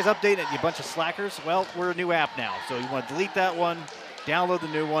aren't you guys updating it, you bunch of slackers? Well, we're a new app now. So you want to delete that one, download the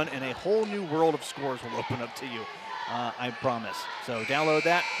new one, and a whole new world of scores will open up to you, I promise. So download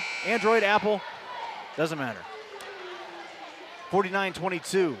that. Android, Apple, doesn't matter.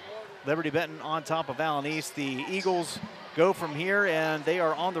 49-22, Liberty-Benton on top of Allen East. The Eagles go from here, and they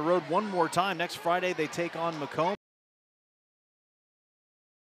are on the road one more time. Next Friday, they take on Macomb.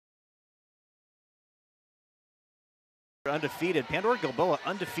 Undefeated. Pandora Gilboa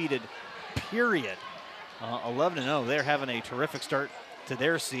undefeated, period. 11-0. They're having a terrific start to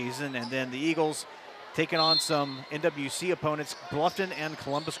their season. And then the Eagles taking on some NWC opponents, Bluffton and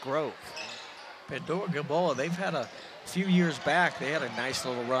Columbus Grove. Pandora Gilboa, they've had a few years back, they had a nice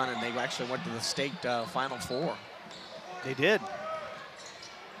little run, and they actually went to the state Final Four. They did.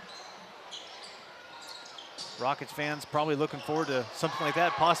 Rockets fans probably looking forward to something like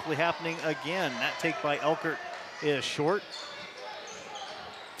that possibly happening again. That take by Elkert is short.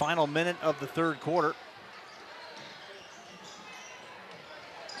 Final minute of the third quarter.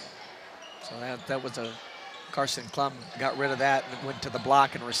 So that was a Carson Klum got rid of that and went to the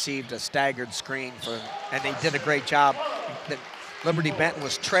block and received a staggered screen and they did a great job. Liberty-Benton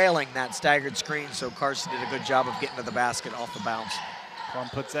was trailing that staggered screen, so Carson did a good job of getting to the basket off the bounce.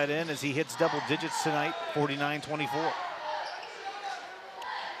 Klum puts that in as he hits double digits tonight, 49-24.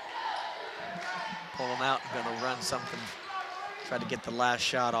 Pull him out, going to run something, try to get the last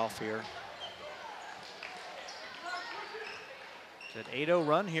shot off here. It's an 8-0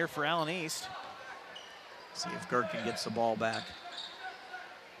 run here for Allen East. See if Gherkin gets the ball back.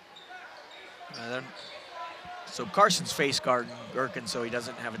 So Carson's face guarding Gherkin so he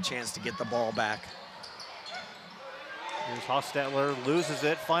doesn't have a chance to get the ball back. Here's Hostetler, loses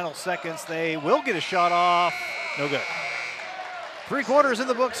it. Final seconds, they will get a shot off. No good. 3 quarters in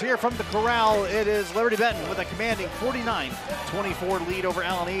the books here from the Corral. It is Liberty-Benton with a commanding 49-24 lead over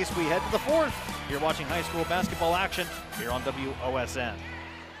Allen East. We head to the 4th. You're watching high school basketball action here on WOSN.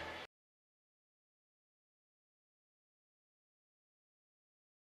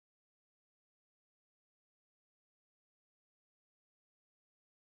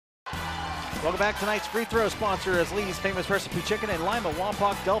 Welcome back. Tonight's free throw sponsor is Lee's Famous Recipe Chicken in Lima,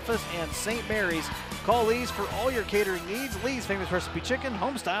 Wapak, Delphus, and St. Mary's. Call Lee's for all your catering needs. Lee's Famous Recipe Chicken,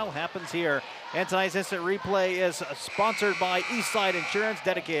 home style happens here. And tonight's instant replay is sponsored by Eastside Insurance,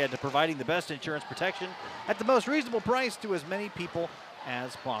 dedicated to providing the best insurance protection at the most reasonable price to as many people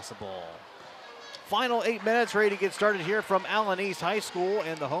as possible. Final 8 minutes, ready to get started here from Allen East High School,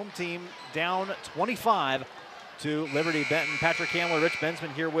 and the home team down 25 to Liberty-Benton. Patrick Hamler, Rich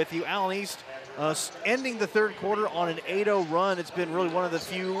Bensman here with you. Allen East ending the 3rd quarter on an 8-0 run. It's been really one of the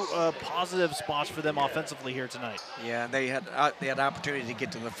few positive spots for them offensively here tonight. Yeah, they had opportunity to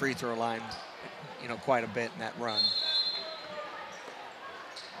get to the free throw line, quite a bit in that run.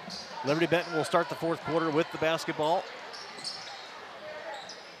 Liberty-Benton will start the 4th quarter with the basketball.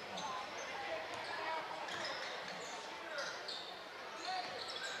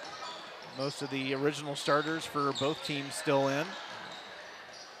 Most of the original starters for both teams still in.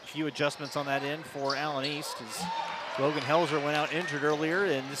 A few adjustments on that end for Allen East as Logan Helzer went out injured earlier,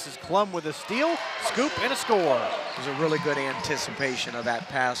 and this is Klum with a steal, scoop, and a score. It was a really good anticipation of that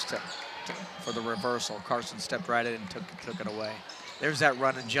pass for the reversal. Carson stepped right in and took it away. There's that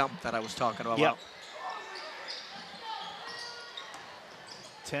run and jump that I was talking about. Yep.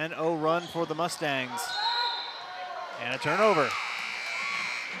 10-0 run for the Mustangs. And a turnover.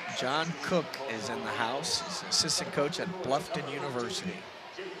 John Cook is in the house. He's assistant coach at Bluffton University.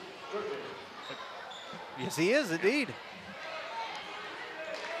 Yes, he is, indeed.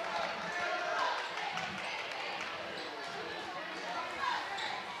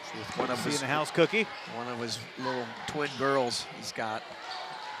 With one of his in the house cookie. One of his little twin girls he's got.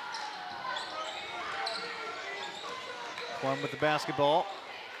 Plum with the basketball.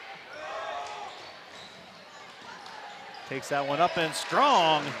 Takes that one up and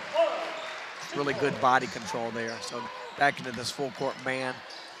strong. Really good body control there. So back into this full court man.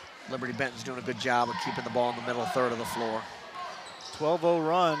 Liberty-Benton's doing a good job of keeping the ball in the middle third of the floor. 12-0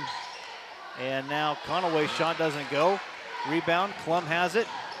 run. And now Conaway's shot doesn't go. Rebound, Klum has it.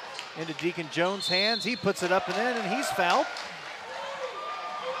 Into Deacon Jones' hands. He puts it up and in, and he's fouled.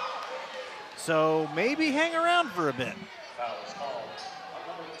 So maybe hang around for a bit.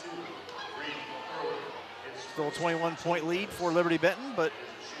 Still a 21-point lead for Liberty-Benton, but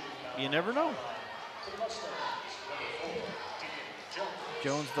you never know.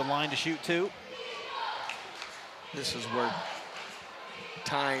 Jones the line to shoot 2. This is where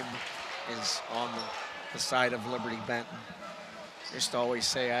time is on the side of Liberty-Benton. I used to always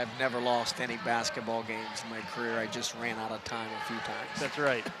say I've never lost any basketball games in my career. I just ran out of time a few times. That's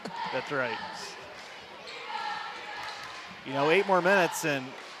right. That's right. 8 more minutes and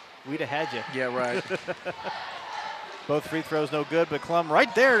we'd have had you. Yeah, right. Both free throws no good, but Klum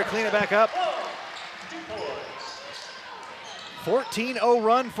right there to clean it back up. 14-0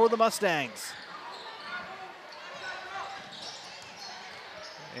 run for the Mustangs.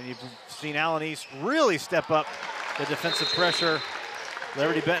 And you've seen Allen East really step up the defensive pressure.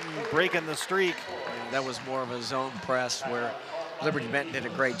 Liberty-Benton breaking the streak. Yeah, that was more of a zone press where Liberty-Benton did a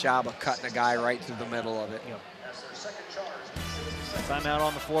great job of cutting a guy right through the middle of it. Yep. Timeout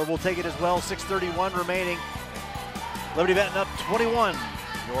on the floor. We'll take it as well. 6:31 remaining. Liberty-Benton up 21.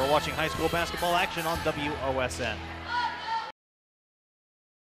 You're watching high school basketball action on WOSN.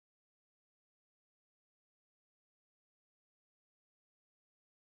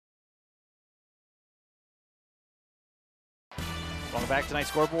 Welcome back. Tonight's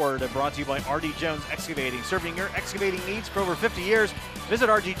scoreboard brought to you by R.D. Jones Excavating, serving your excavating needs for over 50 years. Visit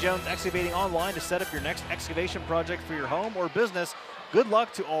R.D. Jones Excavating online to set up your next excavation project for your home or business. Good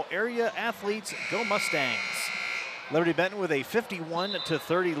luck to all area athletes. Go Mustangs. Liberty-Benton with a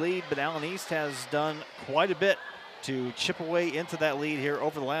 51-30 lead, but Allen East has done quite a bit to chip away into that lead here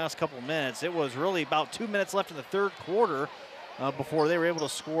over the last couple of minutes. It was really about 2 minutes left in the 3rd quarter before they were able to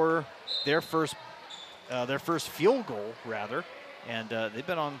score their first field goal, rather. And they've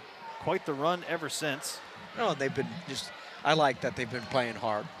been on quite the run ever since. No, they've been I like that they've been playing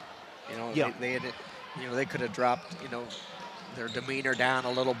hard. Yeah. They could have dropped, their demeanor down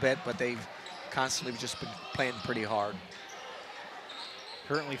a little bit, but they've constantly just been playing pretty hard.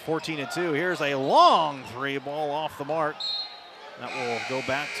 Currently 14-2. Here's a long three ball off the mark. That will go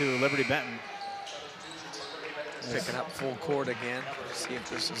back to Liberty-Benton. Picking up full court again. See if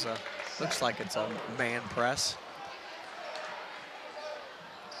this is looks like it's a man press.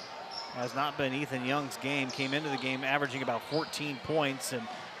 Has not been Ethan Young's game. Came into the game averaging about 14 points. And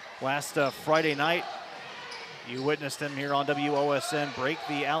last Friday night, you witnessed him here on WOSN break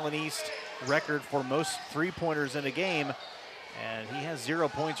the Allen East record for most three-pointers in a game. And he has 0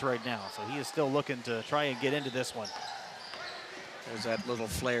 points right now. So he is still looking to try and get into this one. There's that little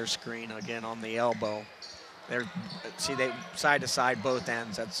flare screen again on the elbow. There, see, they side to side both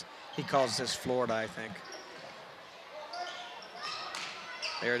ends. He calls this Florida, I think.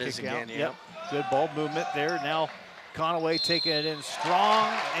 There it is again. Yep. Good ball movement there. Now Conaway taking it in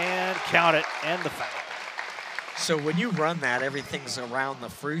strong and count it, and the foul. So when you run that, everything's around the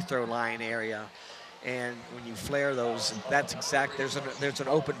free throw line area, and when you flare those, that's exact. There's an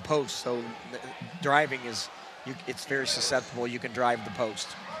open post, so driving is it's very susceptible. You can drive the post.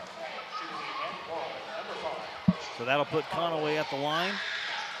 So that'll put Conaway at the line.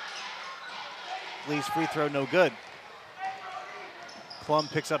 Lee's free throw no good.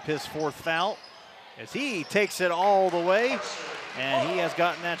 Klum picks up his 4th foul as he takes it all the way, and he has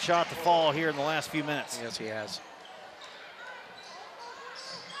gotten that shot to fall here in the last few minutes. Yes, he has.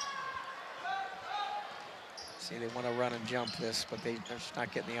 See, they want to run and jump this, but they're just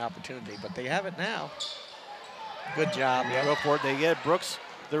not getting the opportunity, but they have it now. Good job. Yeah, go for it. They get it. Brooks,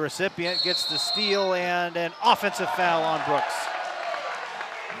 the recipient, gets the steal and an offensive foul on Brooks.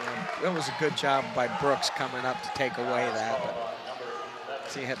 Yeah, that was a good job by Brooks coming up to take away that. But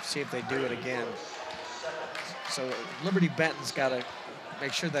see if they do it again. So Liberty-Benton's got to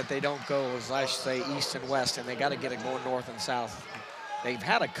make sure that they don't go, as I say, east and west, and they got to get it going north and south. They've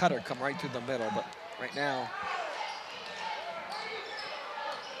had a cutter come right through the middle, but right now,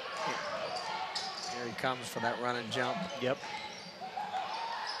 here he comes for that run and jump. Yep.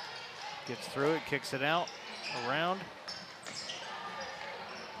 Gets through it, kicks it out, around.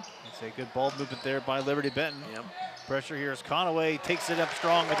 It's a good ball movement there by Liberty-Benton. Yep. Pressure here as Conaway takes it up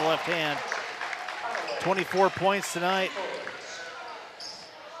strong with the left hand. 24 points tonight.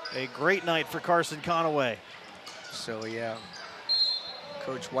 A great night for Carson Conaway. So, yeah,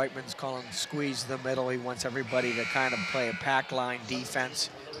 Coach Whiteman's calling squeeze the middle. He wants everybody to kind of play a pack line defense,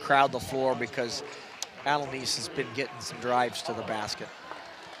 crowd the floor, because Allen East has been getting some drives to the basket.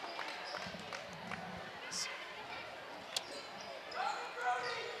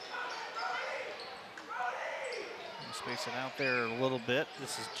 Space it out there a little bit.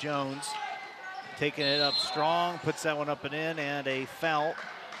 This is Jones taking it up strong, puts that one up and in, and a foul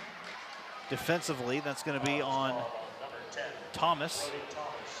defensively. That's going to be on Thomas,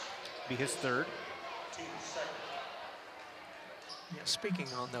 be his 3rd. Yeah, speaking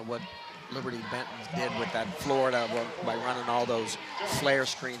on what Liberty-Benton did with that Florida by running all those flare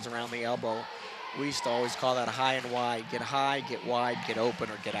screens around the elbow, we used to always call that high and wide. Get high, get wide, get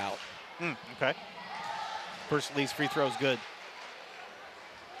open, or get out. Okay. First Lee's free throw is good.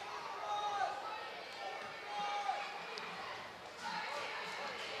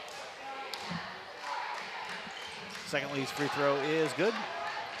 Second Lee's free throw is good.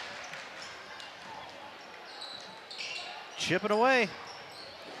 Chipping away.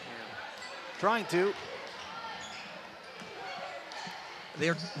 Trying to.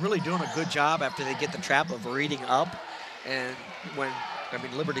 They're really doing a good job after they get the trap of reading up. And when,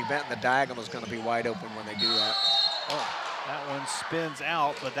 Liberty-Benton, the diagonal is going to be wide open when they do that. Oh, that one spins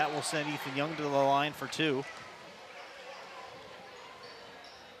out, but that will send Ethan Young to the line for 2.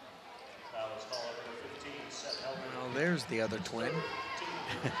 Well, there's the other twin.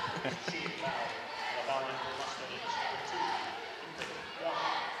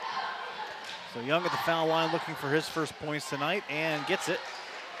 So Young at the foul line looking for his first points tonight and gets it.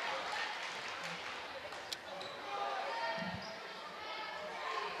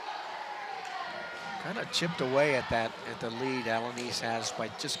 Kind of chipped away at the lead Allen East has by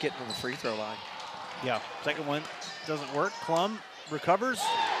just getting to the free throw line. Yeah, second one doesn't work. Klum recovers,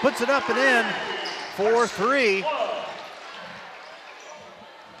 puts it up and in for 3.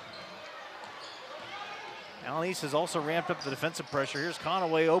 Allen East has also ramped up the defensive pressure. Here's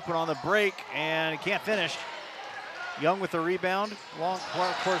Conaway open on the break and can't finish. Young with the rebound, long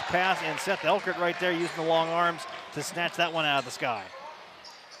course pass, and Seth Elkert right there using the long arms to snatch that one out of the sky.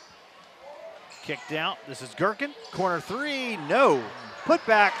 Kicked out. This is Gherkin. Corner 3. No. Put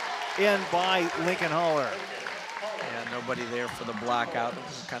back in by Lincoln Haller. Yeah, nobody there for the blockout. It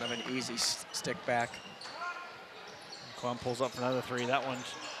was kind of an easy stick back. Klum pulls up for another 3. That one's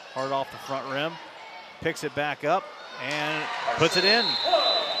Hard off the front rim. Picks it back up and puts it in.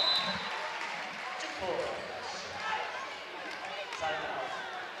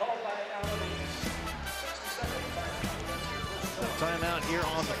 Timeout here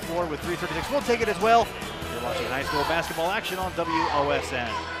on the floor with 3:36. We'll take it as well. You're watching high school basketball action on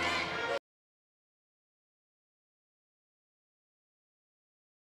WOSN.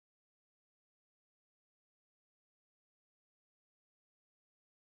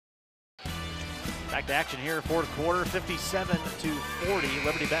 Back to action here, fourth quarter, 57-40.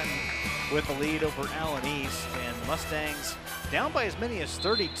 Liberty-Benton with the lead over Allen East, and the Mustangs down by as many as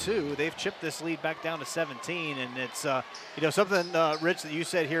 32. They've chipped this lead back down to 17, and it's you know, something, Rich, that you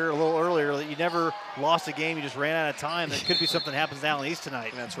said here a little earlier, that you never lost a game, you just ran out of time. That could be something that happens to Allen East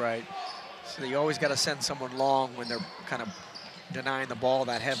tonight. That's right. So you always got to send someone long when they're kind of denying the ball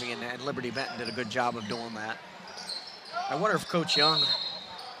that heavy, and Liberty-Benton did a good job of doing that. I wonder if Coach Young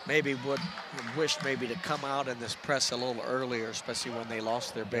maybe would wish maybe to come out in this press a little earlier, especially when they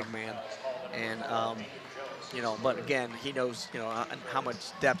lost their big man. And, you know, but again, he knows, you know, how much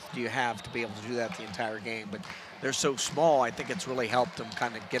depth do you have to be able to do that the entire game. But they're so small, I think it's really helped them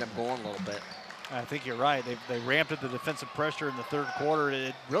kind of get them going a little bit. I think you're right. They ramped up the defensive pressure in the third quarter.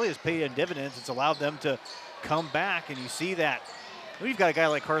 It really has paid in dividends. It's allowed them to come back, and you see that. We've got a guy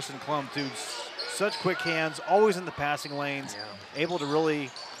like Carson Klum, too, such quick hands, always in the passing lanes, able to really,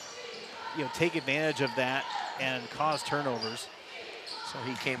 you know, take advantage of that and cause turnovers. So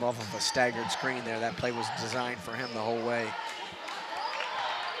he came off of a staggered screen there. That play was designed for him the whole way.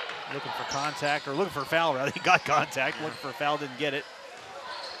 Looking for contact, or looking for a foul, rather. He got contact, looking for a foul, didn't get it.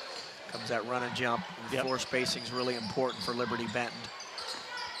 Comes that run and jump. And floor spacing is really important for Liberty-Benton.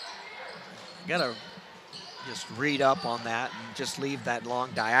 You gotta just read up on that and just leave that long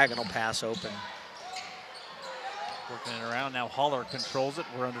diagonal pass open. Working it around, now Haller controls it.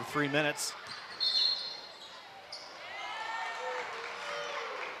 We're under 3 minutes.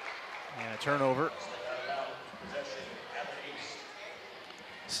 And a turnover.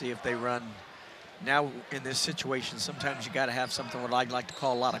 See if they run. Now in this situation, sometimes you got to have something what I'd like to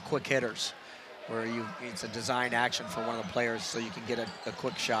call a lot of quick hitters, where it's a design action for one of the players so you can get a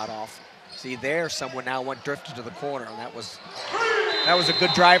quick shot off. See there, someone now went drifted to the corner, and that was a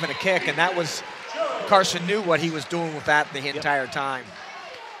good drive and a kick, and that was, Carson knew what he was doing with that the entire time.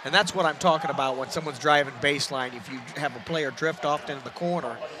 And that's what I'm talking about when someone's driving baseline. If you have a player drift off into the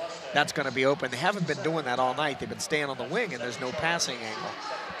corner, that's going to be open. They haven't been doing that all night. They've been staying on the wing, and there's no passing angle.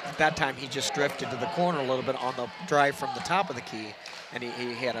 At that time, he just drifted to the corner a little bit on the drive from the top of the key, and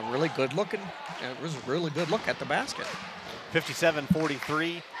he had a really good look, it was a really good look at the basket.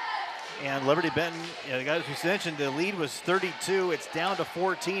 57-43. And Liberty-Benton, you know, guys, we mentioned the lead was 32. It's down to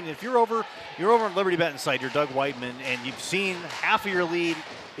 14. If you're over on Liberty-Benton's side, you're Doug Whiteman, and you've seen half of your lead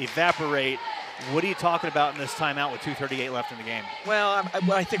evaporate. What are you talking about in this timeout with 2:38 left in the game? Well,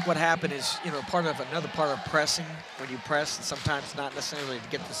 I think what happened is, you know, another part of pressing. When you press, and sometimes not necessarily to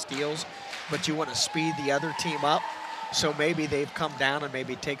get the steals, but you want to speed the other team up. So maybe they've come down and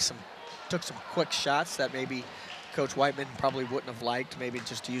maybe took some quick shots that maybe Coach Whiteman probably wouldn't have liked, maybe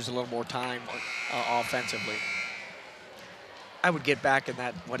just to use a little more time offensively. I would get back in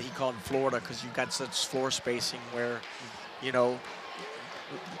that, what he called in Florida, because you've got such floor spacing where, you know,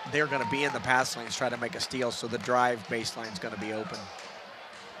 they're going to be in the pass lanes, try to make a steal, so the drive baseline is going to be open.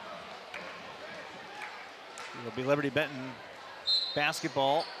 It'll be Liberty-Benton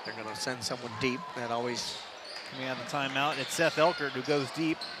basketball. They're going to send someone deep. That always... Coming out of the timeout, it's Seth Elkert who goes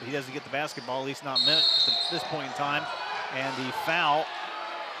deep. He doesn't get the basketball, at least not at this point in time. And the foul.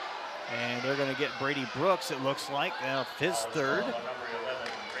 And they're going to get Brady Brooks, it looks like. His third.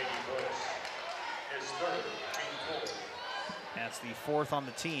 That's the fourth on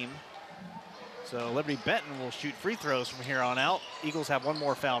the team. So Liberty-Benton will shoot free throws from here on out. Eagles have one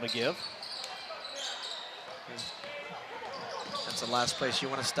more foul to give. That's the last place you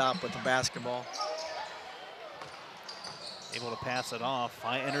want to stop with the basketball. Able to pass it off.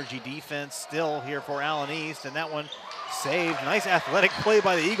 High energy defense still here for Allen East, and that one saved. Nice athletic play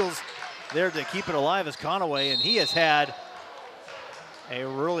by the Eagles there to keep it alive as Conaway, and he has had a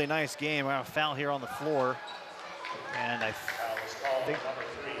really nice game. We have a foul here on the floor, and I think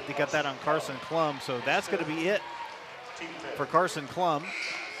they got that on Carson Klum, so that's going to be it for Carson Klum.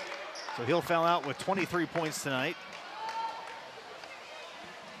 So he'll foul out with 23 points tonight.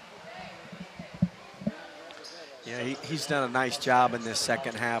 Yeah, he's done a nice job in this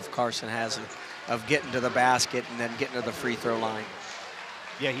second half, Carson has, of getting to the basket and then getting to the free throw line.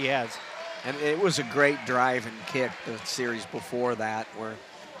 Yeah, he has. And it was a great drive and kick the series before that, where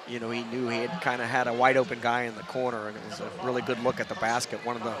you know, he knew he had kind of had a wide open guy in the corner, and it was a really good look at the basket.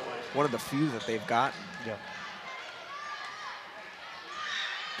 One of the few that they've gotten. Yeah.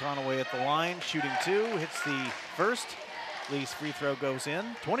 Conaway at the line, shooting 2, hits the first. Lee's free throw goes in.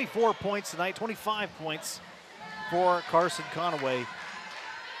 24 points tonight, 25 points for Carson Conaway.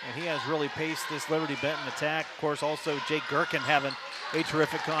 And he has really paced this Liberty-Benton attack. Of course, also Jake Gherkin having a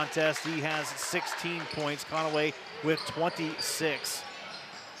terrific contest. He has 16 points. Conaway with 26.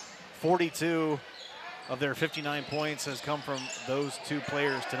 42 of their 59 points has come from those 2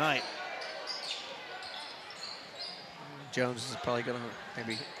 players tonight. Jones is probably going to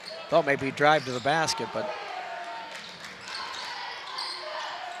thought maybe he'd drive to the basket, but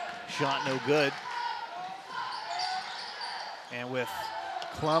shot no good. And with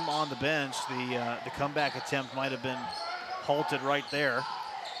Klum on the bench, the comeback attempt might have been halted right there.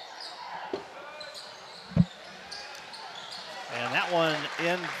 And that one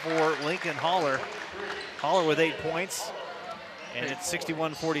in for Lincoln Holler. Holler with 8 points, and it's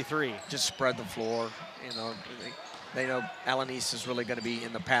 61-43. Just spread the floor. You know, they know Allen East is really going to be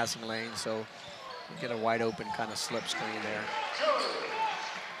in the passing lane, so you get a wide open kind of slip screen there.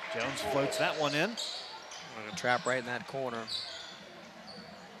 Jones floats that one in. Going to trap right in that corner.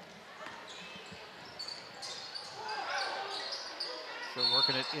 So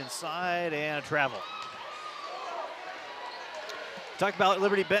working it inside and a travel. Talk about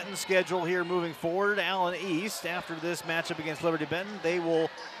Liberty-Benton's schedule here moving forward. Allen East, after this matchup against Liberty-Benton, they will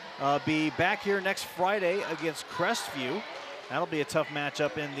be back here next Friday against Crestview. That'll be a tough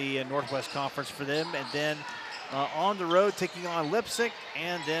matchup in the Northwest Conference for them. And then on the road, taking on Lipsick,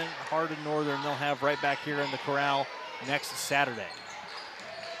 and then Hardin Northern they'll have right back here in the Corral next Saturday.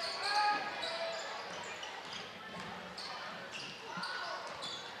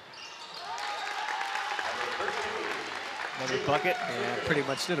 Another bucket. Yeah, pretty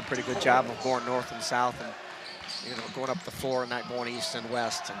much did a pretty good job of going north and south, and you know, going up the floor and not going east and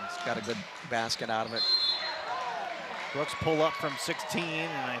west, and it's got a good basket out of it. Brooks pull up from 16,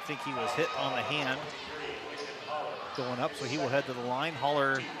 and I think he was hit on the hand going up, so he will head to the line.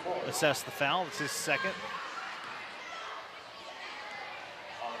 Holler assessed the foul. It's his second.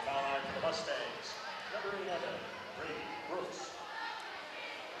 On the foul line for the Mustangs, number 11, Brady Brooks.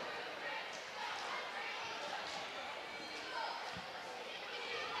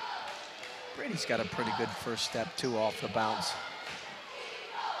 Brady's got a pretty good first step, too, off the bounce.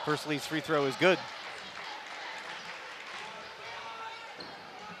 First Lee's free throw is good.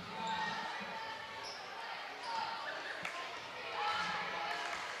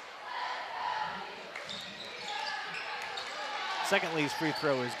 Second Lee's free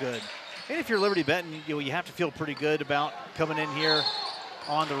throw is good. And if you're Liberty-Benton, you have to feel pretty good about coming in here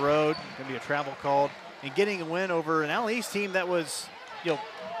on the road. Going to be a travel called and getting a win over an Allen East team that was,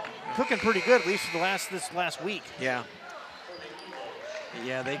 cooking pretty good, at least for this last week. Yeah.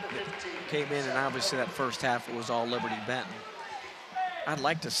 Yeah, they came in, and obviously that first half it was all Liberty-Benton. I'd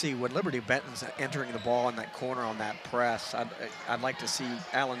like to see when Liberty-Benton's entering the ball in that corner on that press, I'd like to see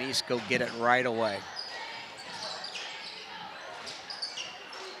Allen East go get it right away.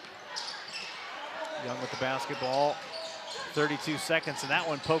 Young with the basketball, 32 seconds, and that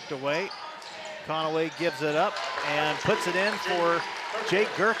one poked away. Conaway gives it up and puts it in for Jake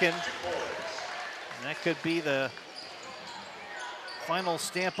Gherkin. And that could be the final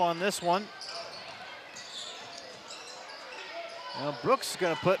stamp on this one. Now Brooks is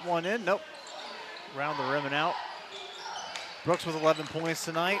going to put one in. Nope. Around the rim and out. Brooks with 11 points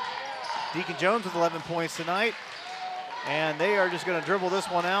tonight. Deacon Jones with 11 points tonight. And they are just going to dribble this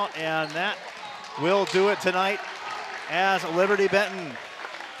one out, and that will do it tonight as Liberty-Benton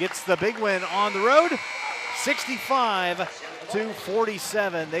gets the big win on the road,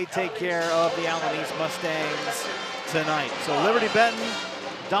 65-47. They take care of the Allen East Mustangs tonight. So Liberty-Benton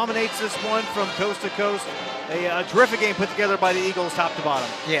dominates this one from coast to coast. A terrific game put together by the Eagles top to bottom.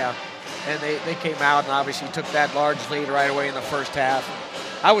 Yeah, and they came out and obviously took that large lead right away in the first half.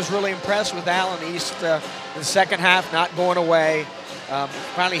 I was really impressed with Allen East in the second half, not going away.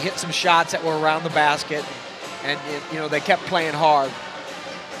 Finally hit some shots that were around the basket, and they kept playing hard.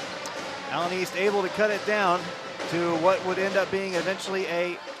 Allen East able to cut it down to what would end up being eventually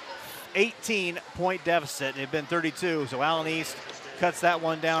a 18-point deficit. It had been 32, so Allen East cuts that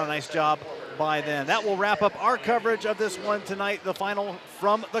one down. A nice job by them. That will wrap up our coverage of this one tonight. The final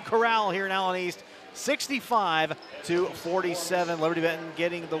from the Corral here in Allen East, 65-47. Liberty-Benton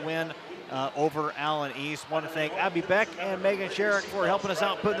getting the win over Allen East. Want to thank Abby Beck and Megan Sherrick for helping us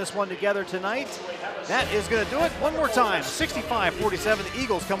out putting this one together tonight. That is going to do it. One more time, 65-47. The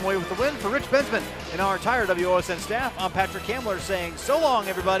Eagles come away with the win. For Rich Bensman and our entire WOSN staff, I'm Patrick Kamler saying so long,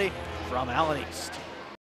 everybody, from Allen East.